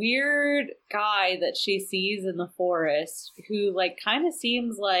weird guy that she sees in the forest who like kind of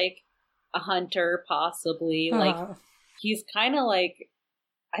seems like a hunter, possibly. Like he's kind of like,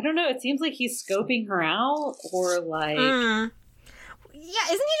 I don't know, it seems like he's scoping her out or like Yeah, isn't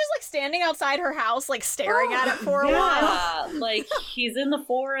he just like standing outside her house, like staring at it for a while? yeah, like he's in the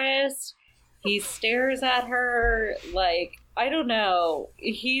forest, he stares at her, like, I don't know,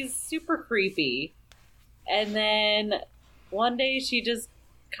 he's super creepy. And then one day she just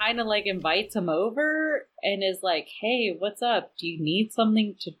kind of like invites him over and is like, hey, what's up? Do you need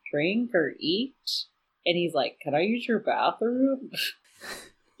something to drink or eat? And he's like, can I use your bathroom?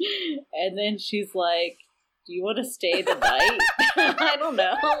 And then she's like, do you want to stay the night? I don't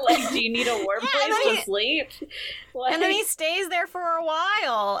know. Like, do you need a warm place to sleep? Like, And then he stays there for a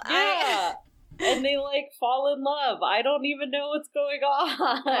while. yeah. And they like fall in love. I don't even know what's going on.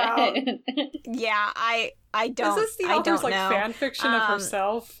 Wow. I don't. Is this the I author's don't like know. fan fiction of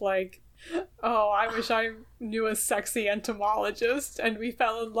herself? Like, oh, I wish I knew a sexy entomologist and we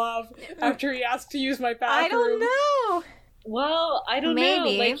fell in love after he asked to use my bathroom. I don't know. Well, I don't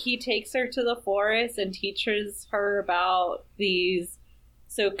Maybe. know. Like, he takes her to the forest and teaches her about these.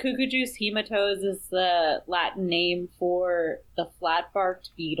 So, Cuckoojuice hematodes is the Latin name for the flat-barked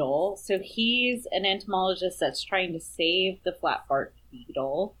beetle. So, he's an entomologist that's trying to save the flat-barked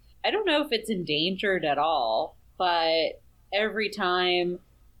beetle. I don't know if it's endangered at all, but every time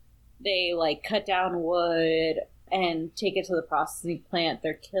they, like, cut down wood and take it to the processing plant,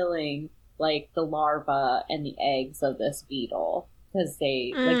 they're killing like the larva and the eggs of this beetle because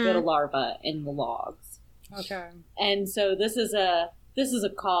they like put a larva in the logs. Okay. And so this is a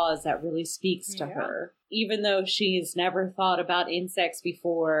cause that really speaks to her, even though she's never thought about insects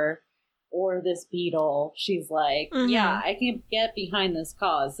before or this beetle. She's like, yeah, I can get behind this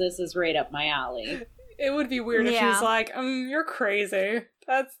cause. This is right up my alley. It would be weird if she was like, you're crazy.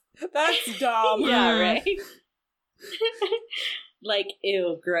 That's dumb. Yeah, right. Like,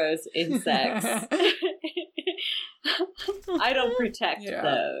 ew, gross insects. I don't protect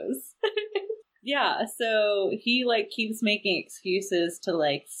those. Yeah, so he, like, keeps making excuses to,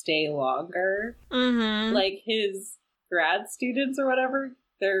 like, stay longer. Mm-hmm. Like, his grad students or whatever,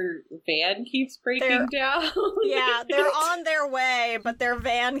 their van keeps breaking down. Yeah, they're on their way, but their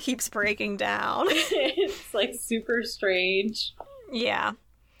van keeps breaking down. It's, like, super strange. Yeah.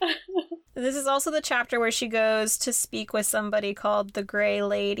 This is also the chapter where she goes to speak with somebody called the Gray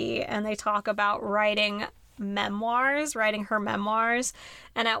Lady, and they talk about writing her memoirs.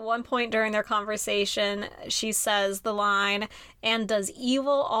 And at one point during their conversation, she says the line, "And does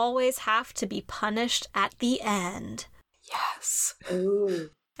evil always have to be punished at the end?" Yes. Ooh.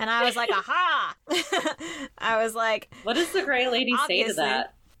 And I was like, aha! I was like, what does the Gray Lady say to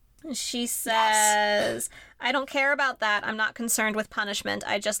that? She says, "I don't care about that. I'm not concerned with punishment.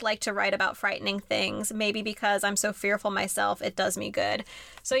 I just like to write about frightening things. Maybe because I'm so fearful myself, it does me good."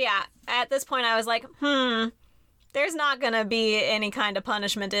 So yeah, at this point I was like, there's not gonna be any kind of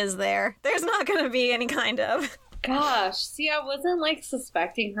punishment, is there? There's not gonna be any kind of... Gosh, see, I wasn't, like,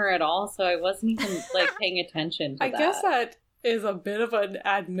 suspecting her at all, so I wasn't even, like, paying attention to that. I guess that is a bit of an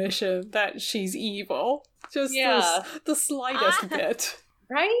admission that she's evil. Just the slightest bit.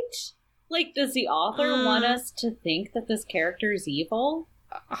 Right? Like, does the author want us to think that this character is evil?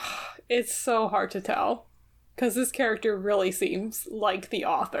 It's so hard to tell. Because this character really seems like the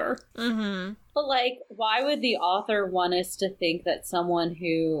author. Mm-hmm. But, like, why would the author want us to think that someone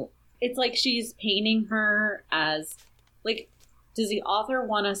who... It's like she's painting her as... Like, does the author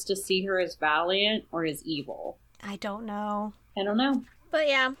want us to see her as valiant or as evil? I don't know. I don't know. But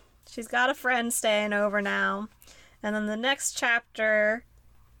yeah, she's got a friend staying over now. And then the next chapter...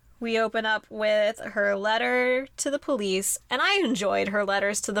 we open up with her letter to the police, and I enjoyed her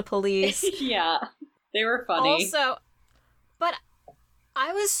letters to the police. Yeah, they were funny. Also, but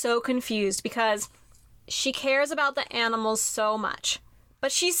I was so confused because she cares about the animals so much,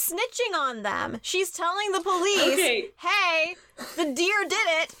 but she's snitching on them. She's telling the police, hey, the deer did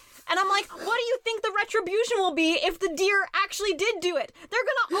it. And I'm like, what do you think the retribution will be if the deer actually did do it? They're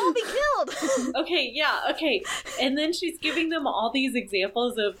gonna all be killed. Okay. And then she's giving them all these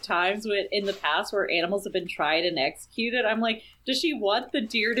examples of times in the past where animals have been tried and executed. I'm like, does she want the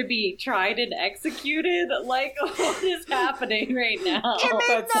deer to be tried and executed? Like, what is happening right now? It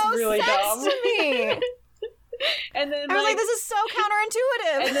made no really sense dumb. to me. And then I was like, this is so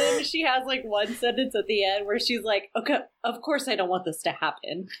counterintuitive. And then she has, like, one sentence at the end where she's like, okay, of course I don't want this to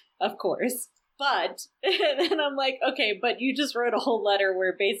happen. Of course. But, and then I'm like, okay, but you just wrote a whole letter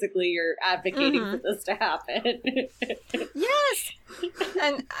where basically you're advocating for this to happen. Yes!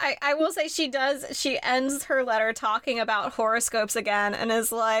 And I will say she ends her letter talking about horoscopes again and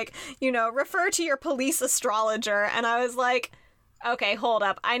is like, refer to your police astrologer. And I was like, okay, hold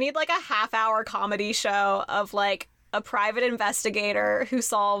up. I need, like, a half-hour comedy show of, like, a private investigator who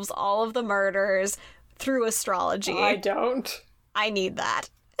solves all of the murders through astrology. I don't. I need that.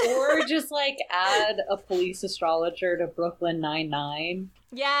 Or just, like, add a police astrologer to Brooklyn Nine-Nine.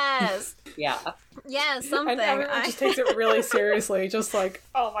 Yes. Yeah. Yeah, something. And everyone just takes it really seriously. Just like,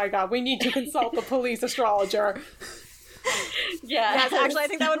 oh my god, we need to consult the police astrologer. Yeah. Yes, actually, I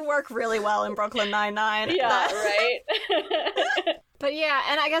think that would work really well in Brooklyn Nine-Nine. Yeah, right? But yeah,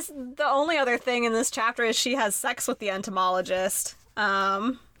 and I guess the only other thing in this chapter is she has sex with the entomologist.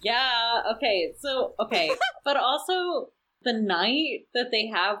 Yeah, okay. But also, the night that they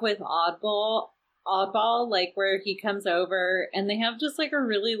have with Oddball, like, where he comes over, and they have just, like, a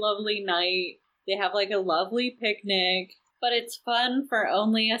really lovely night. They have, like, a lovely picnic, but it's fun for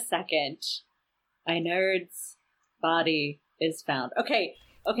only a second. Einerd's body is found. Okay.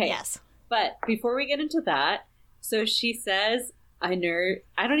 Yes. But before we get into that, so she says, Einerd,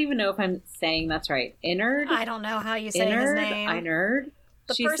 I don't even know if I'm saying that's right. Einerd? I don't know how you say his name. Einerd?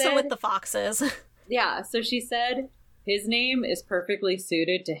 The person with the foxes. Yeah, so she said his name is perfectly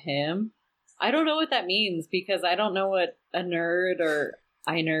suited to him. I don't know what that means because I don't know what a nerd or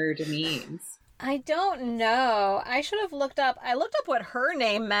Einerd means. I don't know. I should have looked up. I looked up what her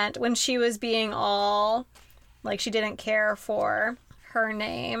name meant when she was being all like she didn't care for her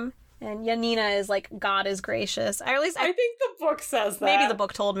name. And Yanina is like, God is gracious. Or at least I think the book says that. Maybe the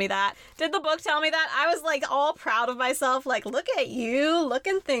book told me that. Did the book tell me that? I was like all proud of myself. Like, look at you,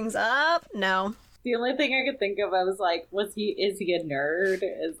 looking things up. No. The only thing I could think of, I was like, is he a nerd?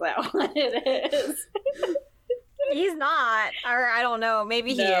 Is that what it is? He's not. Or I don't know.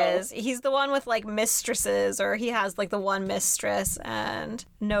 Maybe he is. He's the one with like mistresses, or he has like the one mistress and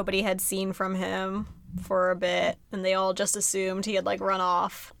nobody had seen from him for a bit. And they all just assumed he had like run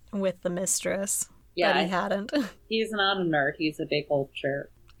off with the mistress. Yeah. But he hadn't. He's not a nerd. He's a big old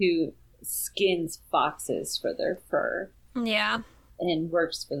jerk who skins foxes for their fur. Yeah. And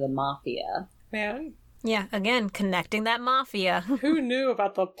works for the mafia. Man. Yeah, again, connecting that mafia. Who knew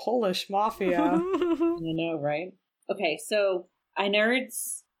about the Polish mafia? You know, right? Okay, so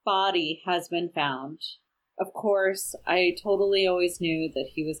Einard's body has been found. Of course, I totally always knew that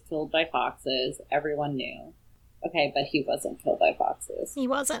he was killed by foxes. Everyone knew. Okay, but he wasn't killed by foxes. He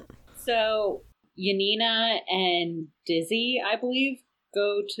wasn't. So, Yanina and Dizzy, I believe,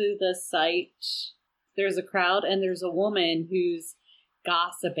 go to the site. There's a crowd, and there's a woman who's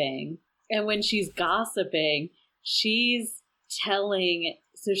gossiping. And when she's gossiping, she's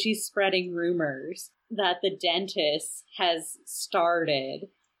spreading rumors that the dentist has started.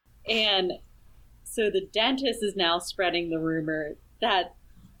 And so the dentist is now spreading the rumor that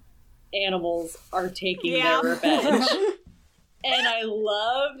animals are taking their revenge. And I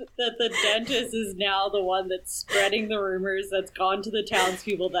love that the dentist is now the one that's spreading the rumors, that's gone to the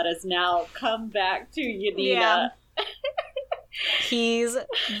townspeople, that has now come back to Yanina. Yeah. He's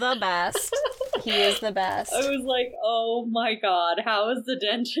the best. He is the best. I was like, oh my god, how is the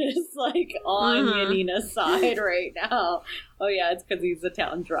dentist, like, on Yanina's side right now? Oh yeah, it's because he's a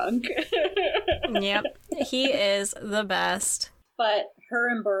town drunk. Yep. He is the best. But her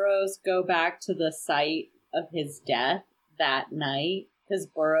and Burroughs go back to the site of his death that night, because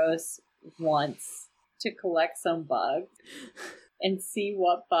Burroughs wants to collect some bugs and see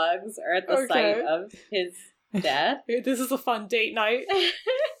what bugs are at the site of his death. This is a fun date night.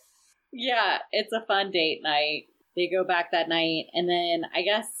 Yeah, it's a fun date night. They go back that night, and then I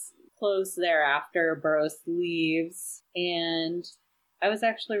guess close thereafter, Burroughs leaves, and I was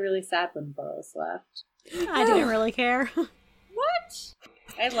actually really sad when Burroughs left. I didn't really care. What?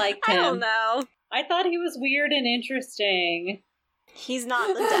 I liked him. I don't know. I thought he was weird and interesting. He's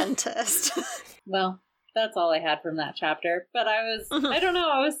not the dentist. Well, that's all I had from that chapter. But I don't know,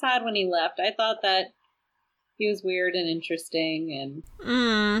 I was sad when he left. I thought that he was weird and interesting,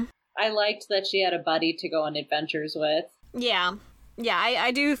 and I liked that she had a buddy to go on adventures with. Yeah. Yeah,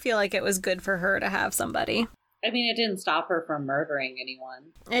 I do feel like it was good for her to have somebody. I mean, it didn't stop her from murdering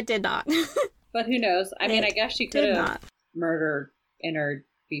anyone. It did not. But who knows? I mean, I guess she could have murdered Einard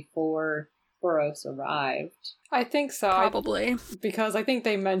before Burroughs arrived. I think so. Probably. Because I think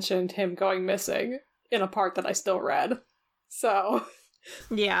they mentioned him going missing in a part that I still read. So.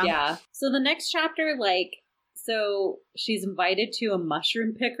 Yeah. Yeah. So the next chapter, so she's invited to a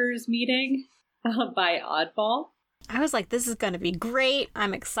mushroom pickers meeting by Oddball. I was like, this is going to be great.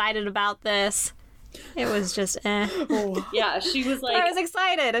 I'm excited about this. It was just, Yeah, she was like... I was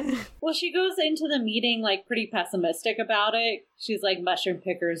excited. Well, she goes into the meeting, pretty pessimistic about it. She's like, mushroom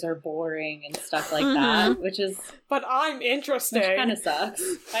pickers are boring and stuff like that, which is... But I'm interested. Which kind of sucks.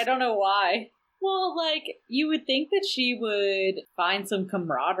 I don't know why. Well, you would think that she would find some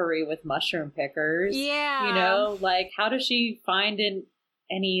camaraderie with mushroom pickers. Yeah. You know, how does she find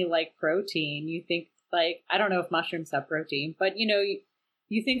any, protein? You think, I don't know if mushrooms have protein, but, you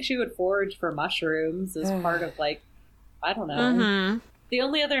think she would forage for mushrooms as part of, I don't know. Mm-hmm. The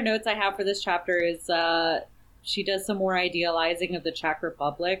only other notes I have for this chapter is she does some more idealizing of the Czech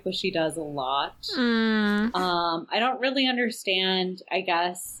Republic, which she does a lot. I don't really understand, I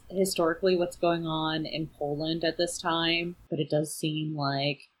guess, historically what's going on in Poland at this time, but it does seem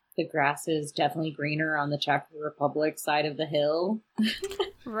like the grass is definitely greener on the Czech Republic side of the hill.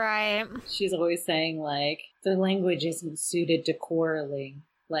 Right. She's always saying, the language isn't suited to quarreling.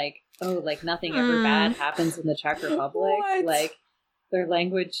 Nothing ever bad happens in the Czech Republic. What? Their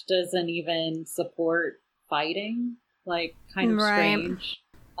language doesn't even support fighting. Kind of strange.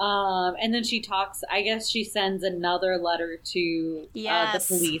 And then she talks, I guess she sends another letter to the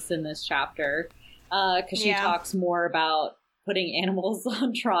police in this chapter. Because she talks more about putting animals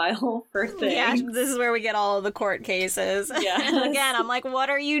on trial for things. Yeah, this is where we get all of the court cases. Yeah. And again, I'm like, what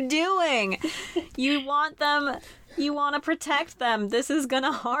are you doing? You want to protect them. This is going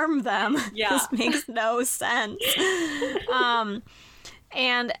to harm them. Yeah. This makes no sense.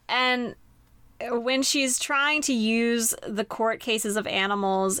 And when she's trying to use the court cases of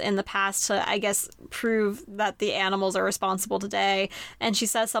animals in the past to, I guess, prove that the animals are responsible today, and she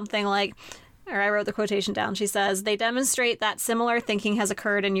says something like, or I wrote the quotation down, she says, they demonstrate that similar thinking has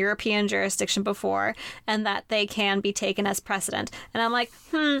occurred in European jurisdiction before, and that they can be taken as precedent. And I'm like,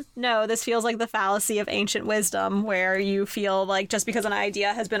 no, this feels like the fallacy of ancient wisdom, where you feel like just because an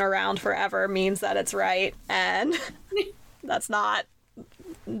idea has been around forever means that it's right, and that's not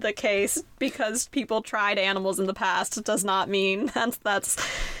the case. Because people tried animals in the past does not mean that's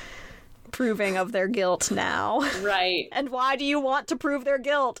proving of their guilt now. Right. And why do you want to prove their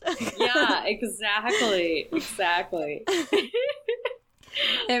guilt? Yeah, exactly.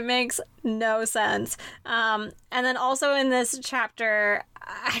 It makes no sense. And then also in this chapter,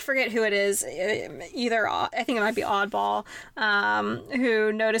 I forget who it is, either, I think it might be Oddball,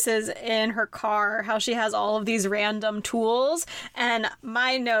 who notices in her car how she has all of these random tools. And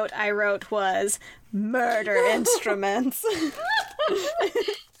my note I wrote was, murder instruments.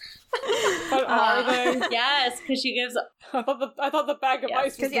 But are they? Yes, because she gives... I thought the bag of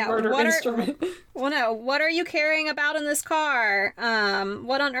ice was the murder instrument. Well, no. What are you carrying about in this car?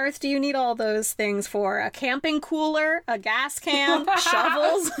 What on earth do you need all those things for? A camping cooler? A gas can?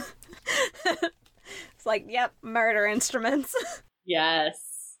 Shovels? It's like, yep, murder instruments.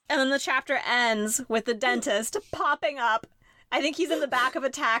 Yes. And then the chapter ends with the dentist popping up. I think he's in the back of a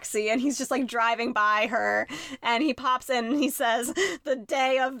taxi and he's just like driving by her, and he pops in and he says, "The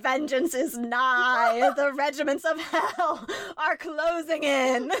day of vengeance is nigh. The regiments of hell are closing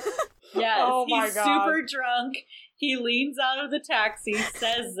in." Yes, oh my he's God. super drunk. He leans out of the taxi,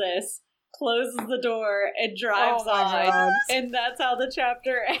 says this, closes the door, and drives Oh my on. God. And that's how the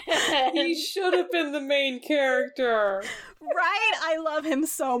chapter ends. He should have been the main character. Right? I love him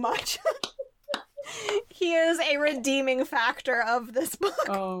so much. He is a redeeming factor of this book.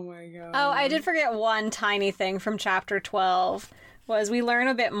 Oh my god. Oh, I did forget one tiny thing from chapter 12. Was we learn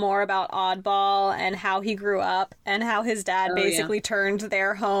a bit more about Oddball and how he grew up and how his dad basically turned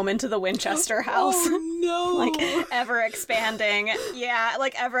their home into the Winchester house. Oh no. Like ever expanding. Yeah,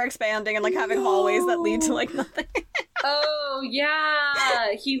 like ever expanding and like having hallways that lead to like nothing. Oh,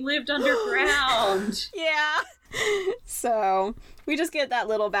 yeah. He lived underground. Yeah. So we just get that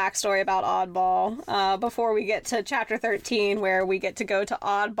little backstory about Oddball before we get to chapter 13, where we get to go to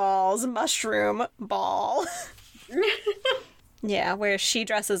Oddball's mushroom ball. Yeah, where she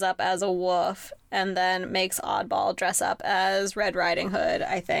dresses up as a wolf and then makes Oddball dress up as Red Riding Hood,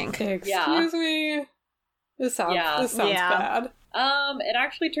 I think. Excuse me. This sounds bad. It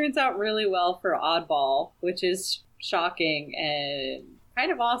actually turns out really well for Oddball, which is shocking and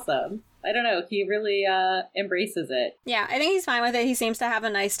kind of awesome. I don't know, he really embraces it. Yeah, I think he's fine with it. He seems to have a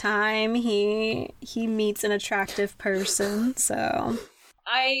nice time. He meets an attractive person, so...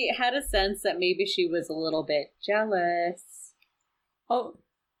 I had a sense that maybe she was a little bit jealous. Oh.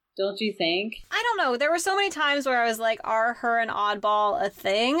 Don't you think? I don't know. There were so many times where I was like, are her and Oddball a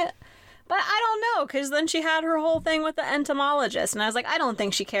thing? But I don't know, because then she had her whole thing with the entomologist, and I was like, I don't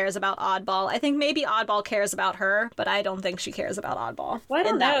think she cares about Oddball. I think maybe Oddball cares about her, but I don't think she cares about Oddball. Well, I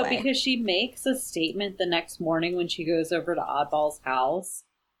don't in that know, way. because she makes a statement the next morning when she goes over to Oddball's house,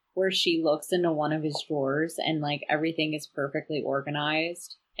 where she looks into one of his drawers, and, like, everything is perfectly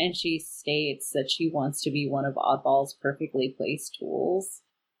organized, and she states that she wants to be one of Oddball's perfectly placed tools.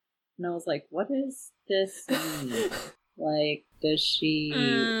 And I was like, what does this mean? Like, does she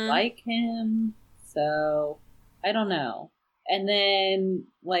like him? So, I don't know. And then,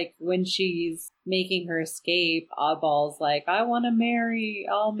 like, when she's making her escape, Oddball's like, I'll marry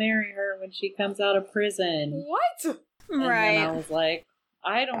her when she comes out of prison. What? And Right. then I was like,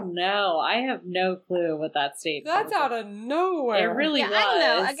 I don't know. I have no clue what that statement That's was. out of nowhere. It really was. I don't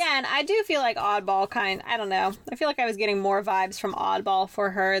know. Again, I do feel like Oddball I don't know. I feel like I was getting more vibes from Oddball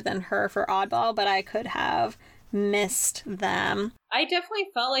for her than her for Oddball, but I could have missed them. I definitely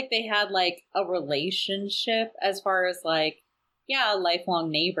felt like they had, like, a relationship as far as, like, yeah,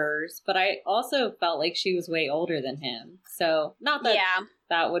 lifelong neighbors, but I also felt like she was way older than him. So, not that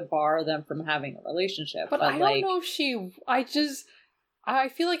that would bar them from having a relationship. But I don't know if I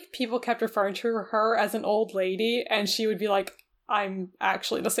feel like people kept referring to her as an old lady, and she would be like, I'm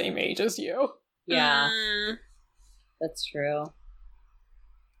actually the same age as you. Yeah, that's true.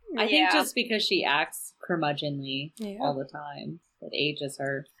 I think just because she acts curmudgeonly all the time, it ages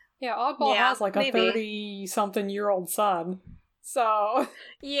her. Yeah, Oddball has like a 30-something-year-old son. So...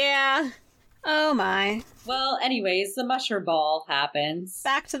 Yeah. Oh my. Well, anyways, the mushroom ball happens.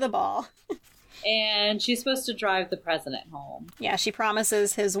 Back to the ball. And she's supposed to drive the president home. Yeah, she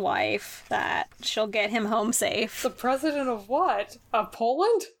promises his wife that she'll get him home safe. The president of what? Of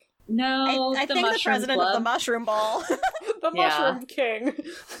Poland? No, I think the president of the mushroom ball. The Mushroom King.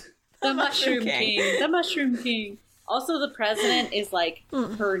 The Mushroom King. The Mushroom King. Also, the president is, like,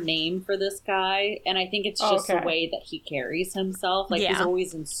 her name for this guy, and I think it's just the way that he carries himself. Like, he's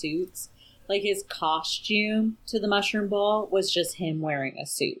always in suits. Like, his costume to the mushroom ball was just him wearing a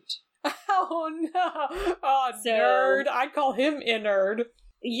suit. Oh, no. Oh, nerd. I'd call him innerd.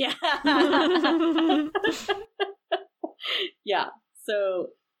 Yeah. Yeah. So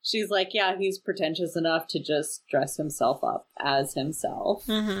she's like, yeah, he's pretentious enough to just dress himself up as himself.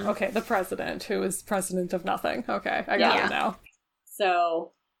 Mm-hmm. Okay, the president, who is president of nothing. Okay, I got it now.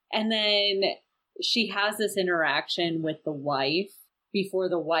 So, and then she has this interaction with the wife, before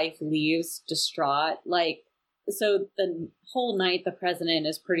the wife leaves, distraught. Like, so the whole night, the president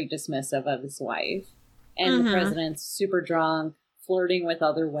is pretty dismissive of his wife. And the president's super drunk, flirting with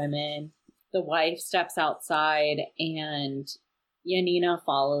other women. The wife steps outside and Yanina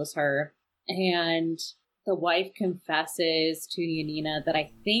follows her. And the wife confesses to Yanina that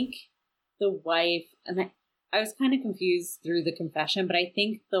I think the wife, and I was kind of confused through the confession, but I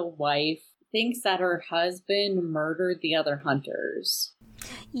think the wife thinks that her husband murdered the other hunters.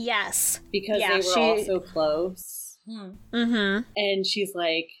 Yes. Because they were all so close. And she's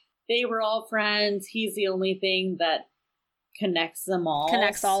like, they were all friends. He's the only thing that connects them all.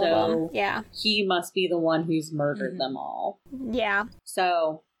 Connects all of them. Yeah. He must be the one who's murdered them all. Yeah.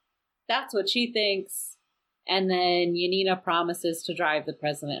 So that's what she thinks. And then Yanina promises to drive the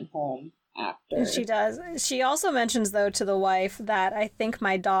president home after. She does. She also mentions, though, to the wife that I think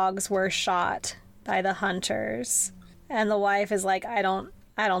my dogs were shot by the hunters. And the wife is like, I don't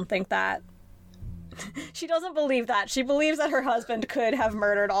think that. She doesn't believe that. She believes that her husband could have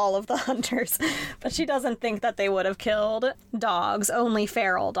murdered all of the hunters, but she doesn't think that they would have killed dogs, only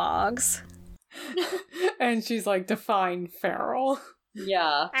feral dogs. And she's like, define feral.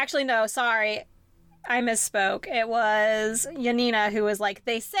 Yeah. Actually, no, sorry. I misspoke. It was Yanina who was like,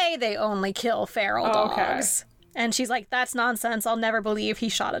 they say they only kill feral dogs. And she's like, that's nonsense. I'll never believe he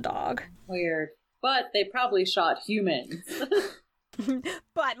shot a dog. Weird. But they probably shot humans.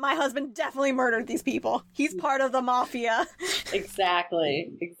 But my husband definitely murdered these people. He's part of the mafia.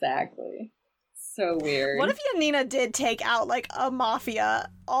 Exactly. So weird. What if Yanina did take out, like, a mafia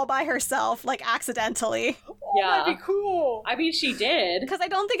all by herself, like, accidentally? Yeah. That'd be cool. I mean, she did. Because I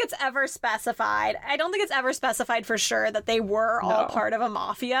don't think it's ever specified. I don't think it's ever specified for sure that they were all part of a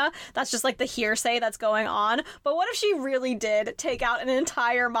mafia. That's just, like, the hearsay that's going on. But what if she really did take out an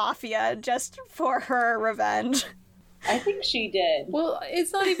entire mafia just for her revenge? I think she did. Well,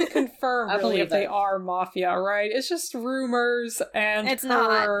 it's not even confirmed really if they are mafia, right? It's just rumors and it's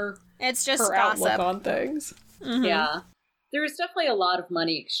not. It's just her gossip. outlook on things. Yeah. There was definitely a lot of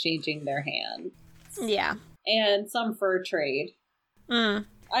money exchanging their hands. Yeah. And some fur trade.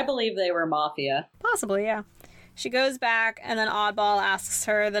 I believe they were mafia. Possibly, yeah. She goes back, and then Oddball asks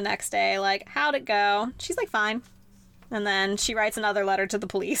her the next day, like, how'd it go? She's like, fine. And then she writes another letter to the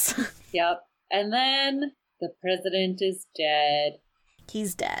police. Yep. And then the president is dead.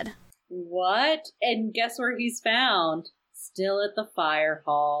 He's dead. What? And guess where he's found? Still at the fire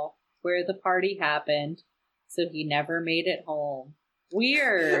hall, where the party happened. So he never made it home.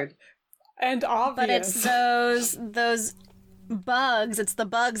 Weird. And obvious. But it's those bugs, it's the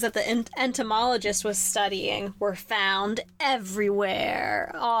bugs that the entomologist was studying were found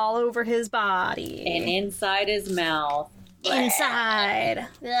everywhere, all over his body. And inside his mouth. Inside.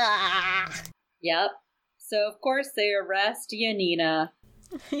 Yep. So, of course, they arrest Yanina.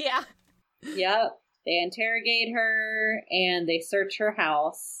 Yeah. Yep. They interrogate her, and they search her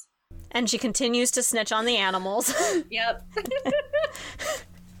house. And she continues to snitch on the animals. Yep.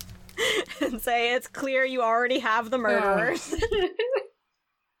 And say, it's clear you already have the murderers.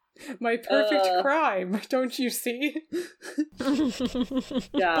 My perfect crime, don't you see?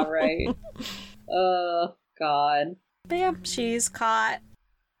 Yeah, right. Oh, God. But yeah, she's caught,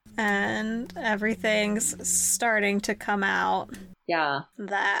 and everything's starting to come out. Yeah.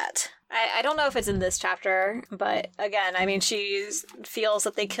 That... I don't know if it's in this chapter, but again, I mean, she feels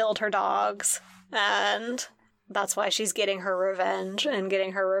that they killed her dogs, and that's why she's getting her revenge, and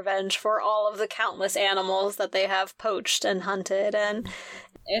getting her revenge for all of the countless animals that they have poached and hunted, and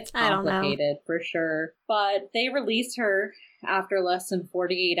it's complicated, for sure. But they released her after less than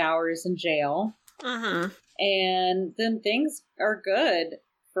 48 hours in jail, and then things are good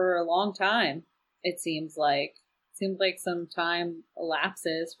for a long time, it seems like. Seems like some time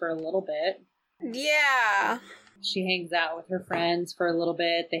elapses for a little bit. Yeah. She hangs out with her friends for a little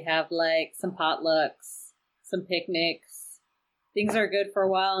bit. They have, like, some potlucks, some picnics. Things are good for a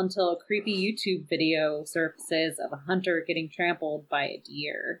while until a creepy YouTube video surfaces of a hunter getting trampled by a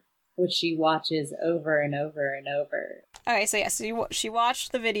deer, which she watches over and over and over. Okay, so yes, she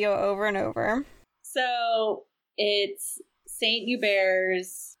watched the video over and over. So it's Saint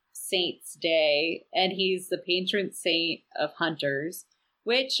Hubert's Saint's Day, and he's the patron saint of hunters,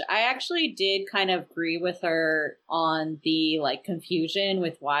 which I actually did kind of agree with her on the, like, confusion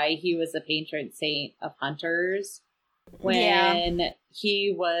with why he was the patron saint of hunters. When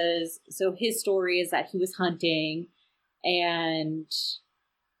he was, so his story is that he was hunting, and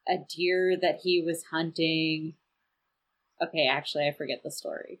a deer that he was hunting, okay, actually I forget the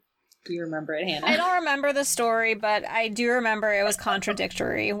story. Do you remember it, Hannah? I don't remember the story, but I do remember it was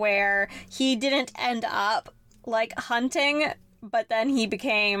contradictory, where he didn't end up, like, hunting but then he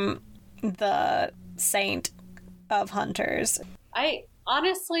became the saint of hunters. I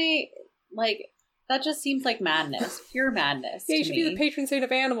honestly, like, that just seems like madness. Pure madness. Yeah, he to should me. be the patron saint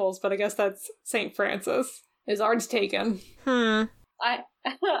of animals, but I guess that's St. Francis. His art's taken. Hmm. I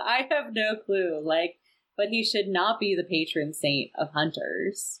have no clue. Like, but he should not be the patron saint of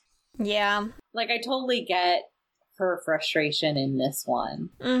hunters. Yeah. Like, I totally get her frustration in this one.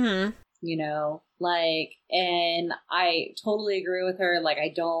 Mm-hmm. You know, like, and I totally agree with her. Like,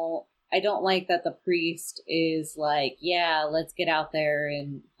 I don't like that the priest is like, yeah, let's get out there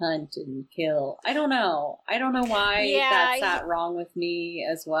and hunt and kill. I don't know why that's that wrong with me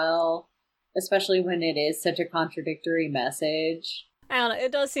as well, especially when it is such a contradictory message. I don't know.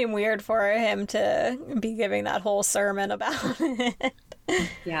 It does seem weird for him to be giving that whole sermon about it.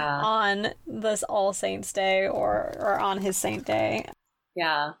 Yeah. On this All Saints Day or on his saint day.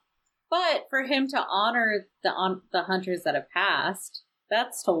 Yeah. But for him to honor the hunters that have passed,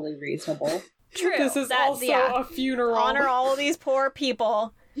 that's totally reasonable. True. This is also a funeral. Honor all of these poor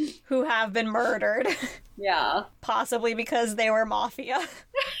people who have been murdered. Yeah. Possibly because they were mafia.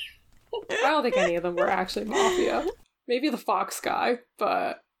 I don't think any of them were actually mafia. Maybe the fox guy,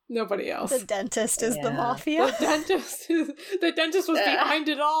 but nobody else. The dentist is the mafia. The dentist was behind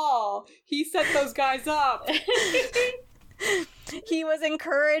it all. He set those guys up. He was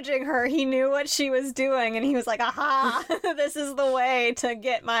encouraging her. He knew what she was doing, and he was like, aha, this is the way to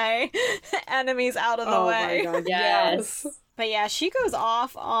get my enemies out of the way. Oh my god, yes. But yeah, she goes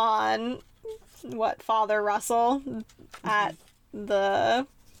off on, Father Russell at the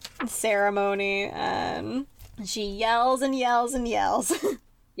ceremony, and she yells and yells and yells.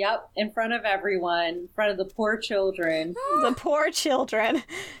 Yep, in front of everyone, in front of the poor children. The poor children.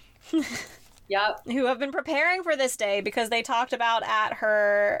 Yep. Who have been preparing for this day because they talked about at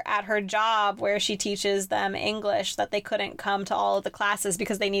her job where she teaches them English that they couldn't come to all of the classes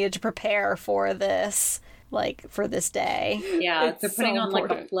because they needed to prepare for this, for this day. Yeah, they're putting on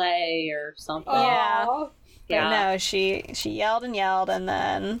like a play or something. Yeah. Aww. Yeah. But no, she yelled and yelled and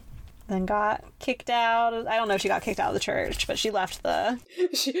then got kicked out. I don't know if she got kicked out of the church, but she left the...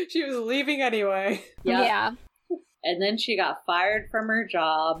 She was leaving anyway. Yep. Yeah. And then she got fired from her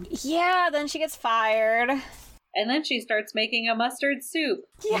job. Yeah, then she gets fired. And then she starts making a mustard soup.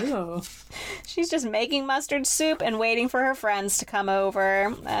 Yeah. She's just making mustard soup and waiting for her friends to come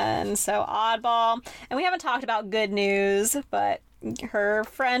over. And so Oddball, and we haven't talked about Good News, but her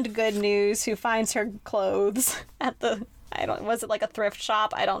friend Good News, who finds her clothes at the, was it like a thrift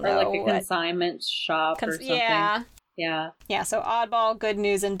shop? I don't know. Or like a consignment shop or something. Yeah. Yeah. Yeah, so Oddball, Good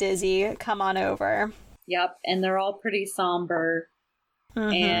News, and Dizzy come on over. Yep, and they're all pretty somber.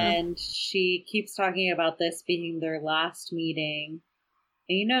 Mm-hmm. And she keeps talking about this being their last meeting.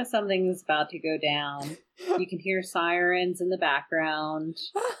 And you know something's about to go down. You can hear sirens in the background.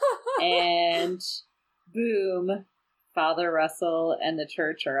 And boom, Father Russell and the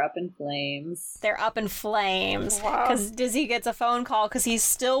church are up in flames. They're up in flames because Dizzy gets a phone call because he's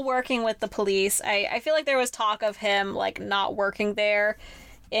still working with the police. I feel like there was talk of him not working there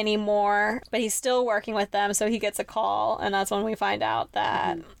anymore, but he's still working with them, so he gets a call, and that's when we find out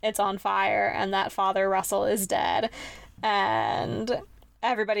that it's on fire and that Father Russell is dead, and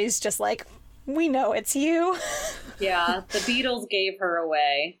everybody's just like, we know it's you. Yeah, the Beatles gave her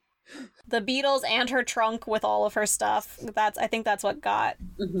away. The Beatles and her trunk with all of her stuff. I think that's what got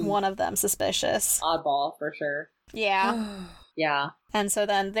one of them suspicious. Oddball, for sure. Yeah. Yeah. And so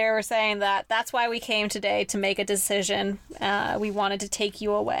then they were saying that that's why we came today, to make a decision. We wanted to take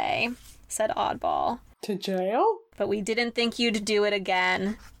you away, said Oddball. To jail? But we didn't think you'd do it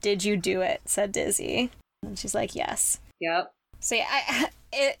again. Did you do it? Said Dizzy. And she's like, yes. Yep. So yeah,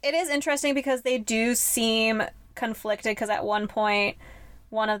 it is interesting because they do seem conflicted, because at one point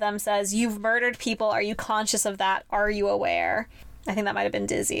one of them says, you've murdered people. Are you conscious of that? Are you aware? I think that might have been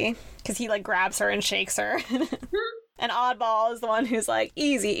Dizzy, because he grabs her and shakes her. And Oddball is the one who's like,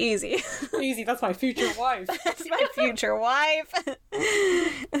 easy, easy. Easy, that's my future wife. That's my future wife.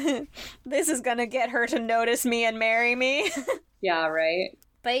 This is gonna get her to notice me and marry me. Yeah, right?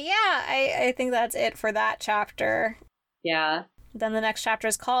 But yeah, I think that's it for that chapter. Yeah. Then the next chapter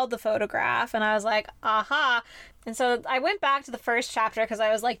is called The Photograph, and I was like, aha. And so I went back to the first chapter because I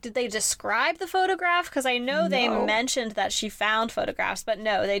was like, did they describe the photograph? Because I know they mentioned that she found photographs, but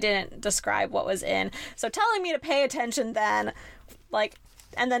no, they didn't describe what was in. So telling me to pay attention then,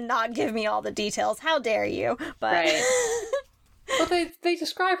 and then not give me all the details, how dare you? But right. But they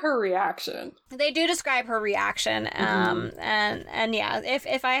describe her reaction. They do describe her reaction, and yeah,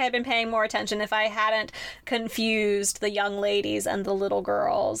 if I had been paying more attention, if I hadn't confused the young ladies and the little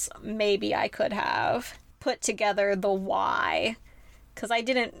girls, maybe I could have. put together the why, because I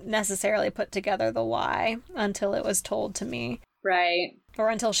didn't necessarily put together the why until it was told to me. Right. Or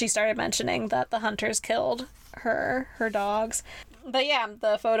until she started mentioning that the hunters killed her dogs. But yeah,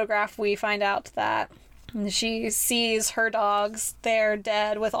 the photograph, we find out that she sees her dogs, they're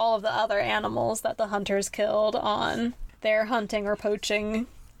dead with all of the other animals that the hunters killed on their hunting or poaching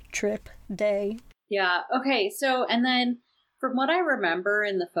trip day. Yeah, okay, so, and then, from what I remember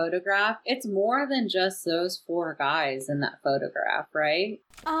in the photograph, it's more than just those 4 guys in that photograph, right?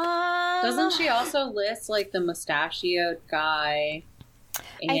 Doesn't she also list, like, the mustachioed guy?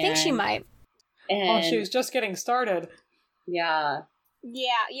 I think she might. And, she was just getting started. Yeah.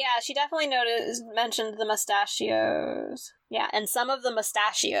 Yeah, she definitely mentioned the mustachios. Yeah, and some of the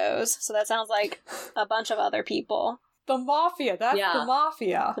mustachios, so that sounds like a bunch of other people. The mafia, that's the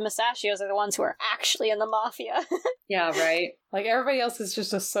mafia. The mustachios are the ones who are actually in the mafia. Yeah, right. Like, everybody else is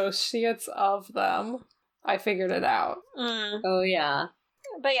just associates of them. I figured it out. Oh, yeah.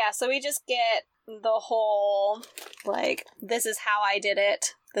 But yeah, so we just get the whole, like, this is how I did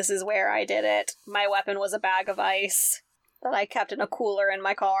it. This is where I did it. My weapon was a bag of ice that I kept in a cooler in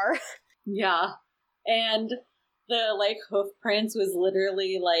my car. Yeah. And the, like, hoof prints was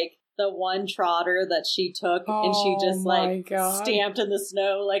literally, like, the one trotter that she took, and she just, like, stamped in the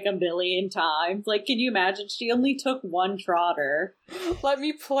snow, like, a million times. Like, can you imagine? She only took one trotter. Let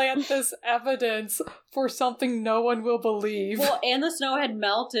me plant this evidence for something no one will believe. Well, and the snow had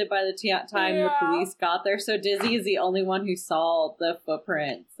melted by the time the police got there, so Dizzy is the only one who saw the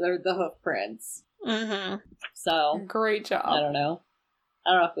footprints, or the hoof prints. Mm-hmm. So. Great job. I don't know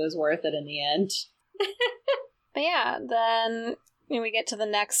if it was worth it in the end. But yeah, then we get to the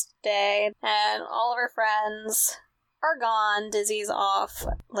next day, and all of her friends are gone. Dizzy's off.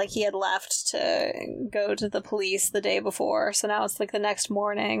 Like, he had left to go to the police the day before, so now it's, like, the next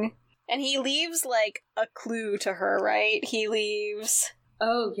morning. And he leaves, like, a clue to her, right? He leaves...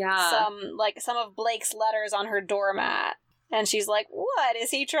 Oh, yeah. Some of Blake's letters on her doormat. And she's like, what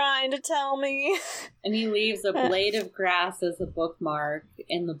is he trying to tell me? And he leaves a blade of grass as a bookmark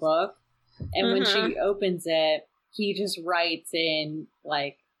in the book. And when she opens it, he just writes in,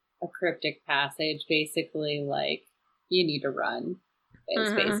 like, a cryptic passage, basically, like, you need to run,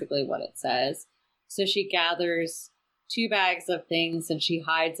 is basically what it says. So she gathers 2 bags of things and she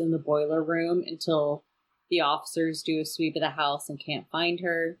hides in the boiler room until the officers do a sweep of the house and can't find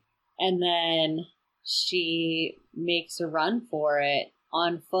her. And then she makes a run for it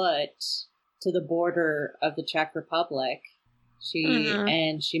on foot to the border of the Czech Republic.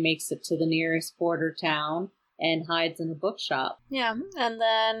 And she makes it to the nearest border town and hides in a bookshop. Yeah, and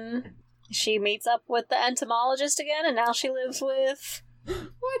then she meets up with the entomologist again, and now she lives with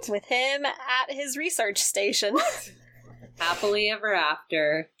him at his research station. Happily ever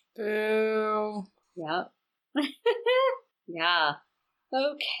after. Boo. Yep. Yeah.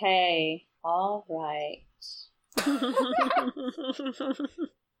 Okay. All right.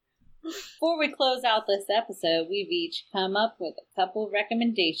 Before we close out this episode, we've each come up with a couple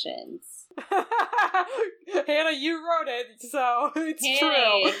recommendations. Hannah, you wrote it, so it's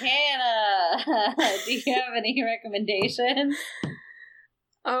true. Hannah, do you have any recommendations?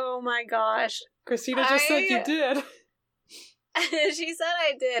 Oh my gosh. Christina just said you did. She said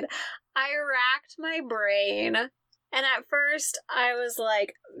I did. I racked my brain. And at first, I was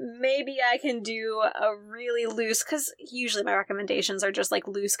like, maybe I can do a really loose, because usually my recommendations are just, like,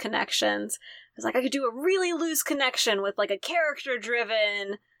 loose connections. I was like, I could do a really loose connection with, like, a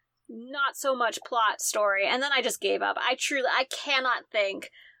character-driven, not so much plot story. And then I just gave up. I cannot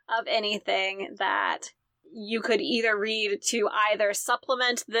think of anything that you could either read to either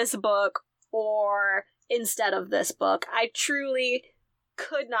supplement this book or instead of this book. I truly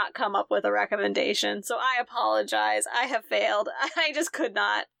could not come up with a recommendation, so I apologize. I have failed. I just could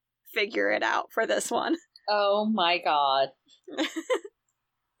not figure it out for this one. Oh my god.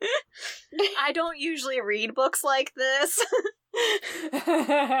 I don't usually read books like this.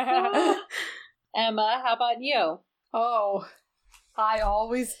 Emma, how about you? Oh, I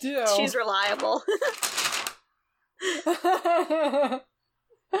always do. She's reliable.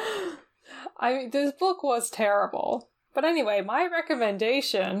 I mean, this book was terrible. But anyway, my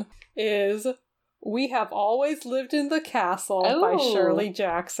recommendation is We Have Always Lived in the Castle by Shirley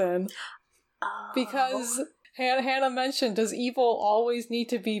Jackson. Because Hannah mentioned, does evil always need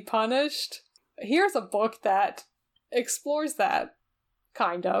to be punished? Here's a book that explores that,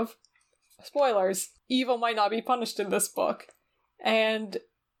 kind of. Spoilers, evil might not be punished in this book. And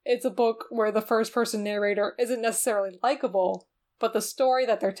it's a book where the first-person narrator isn't necessarily likable, but the story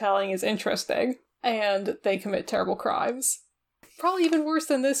that they're telling is interesting. And they commit terrible crimes. Probably even worse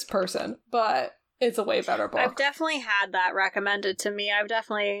than this person, but it's a way better book. I've definitely had that recommended to me. I've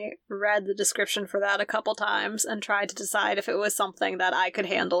definitely read the description for that a couple times and tried to decide if it was something that I could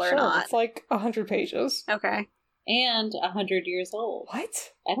handle or not. It's like 100 pages. Okay. And 100 years old.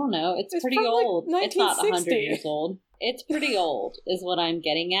 What? I don't know. It's pretty from, old. Like, it's not 100 years old. It's pretty old, is what I'm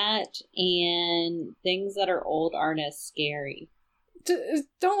getting at. And things that are old aren't as scary.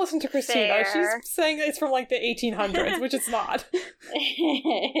 Don't listen to Christina. Fair. She's saying it's from like the 1800s, which it's not.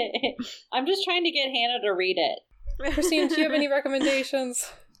 I'm just trying to get Hannah to read it. Christine, do you have any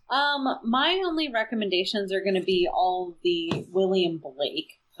recommendations? My only recommendations are going to be all the William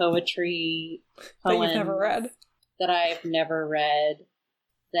Blake poetry that you've never read. That I've never read,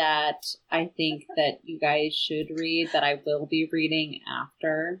 that I think that you guys should read, that I will be reading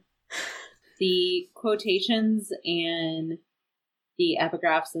after. The quotations and the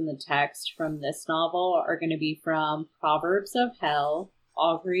epigraphs in the text from this novel are going to be from Proverbs of Hell,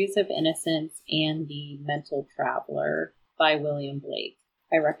 Auguries of Innocence, and The Mental Traveler by William Blake.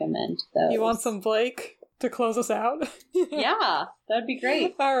 I recommend those. You want some Blake to close us out? Yeah, that'd be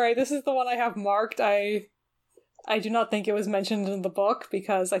great. All right, this is the one I have marked. I do not think it was mentioned in the book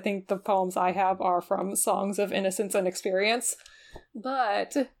because I think the poems I have are from Songs of Innocence and Experience.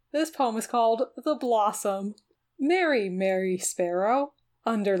 But this poem is called The Blossom. Mary, Mary Sparrow,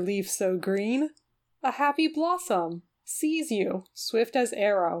 under leaf so green, a happy blossom sees you, swift as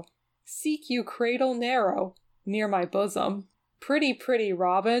arrow. Seek you cradle narrow, near my bosom. Pretty, pretty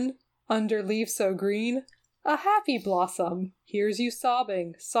robin, under leaf so green, a happy blossom hears you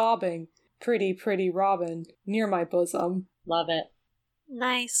sobbing, sobbing. Pretty, pretty robin, near my bosom. Love it.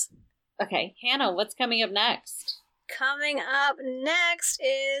 Nice. Okay, Hannah, what's coming up next? Coming up next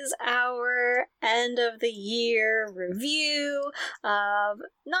is our end of the year review of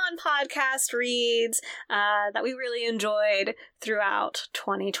non-podcast reads that we really enjoyed throughout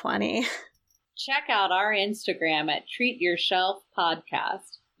 2020. Check out our Instagram at Treat Your Shelf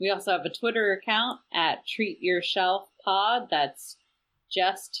Podcast. We also have a Twitter account at Treat Your Shelf Pod. That's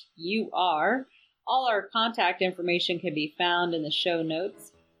just UR. All our contact information can be found in the show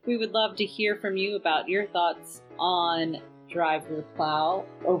notes. We would love to hear from you about your thoughts on Drive Your Plow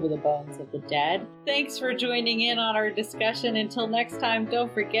Over the Bones of the Dead. Thanks for joining in on our discussion. Until next time,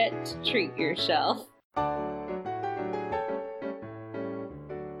 don't forget to treat your shelf.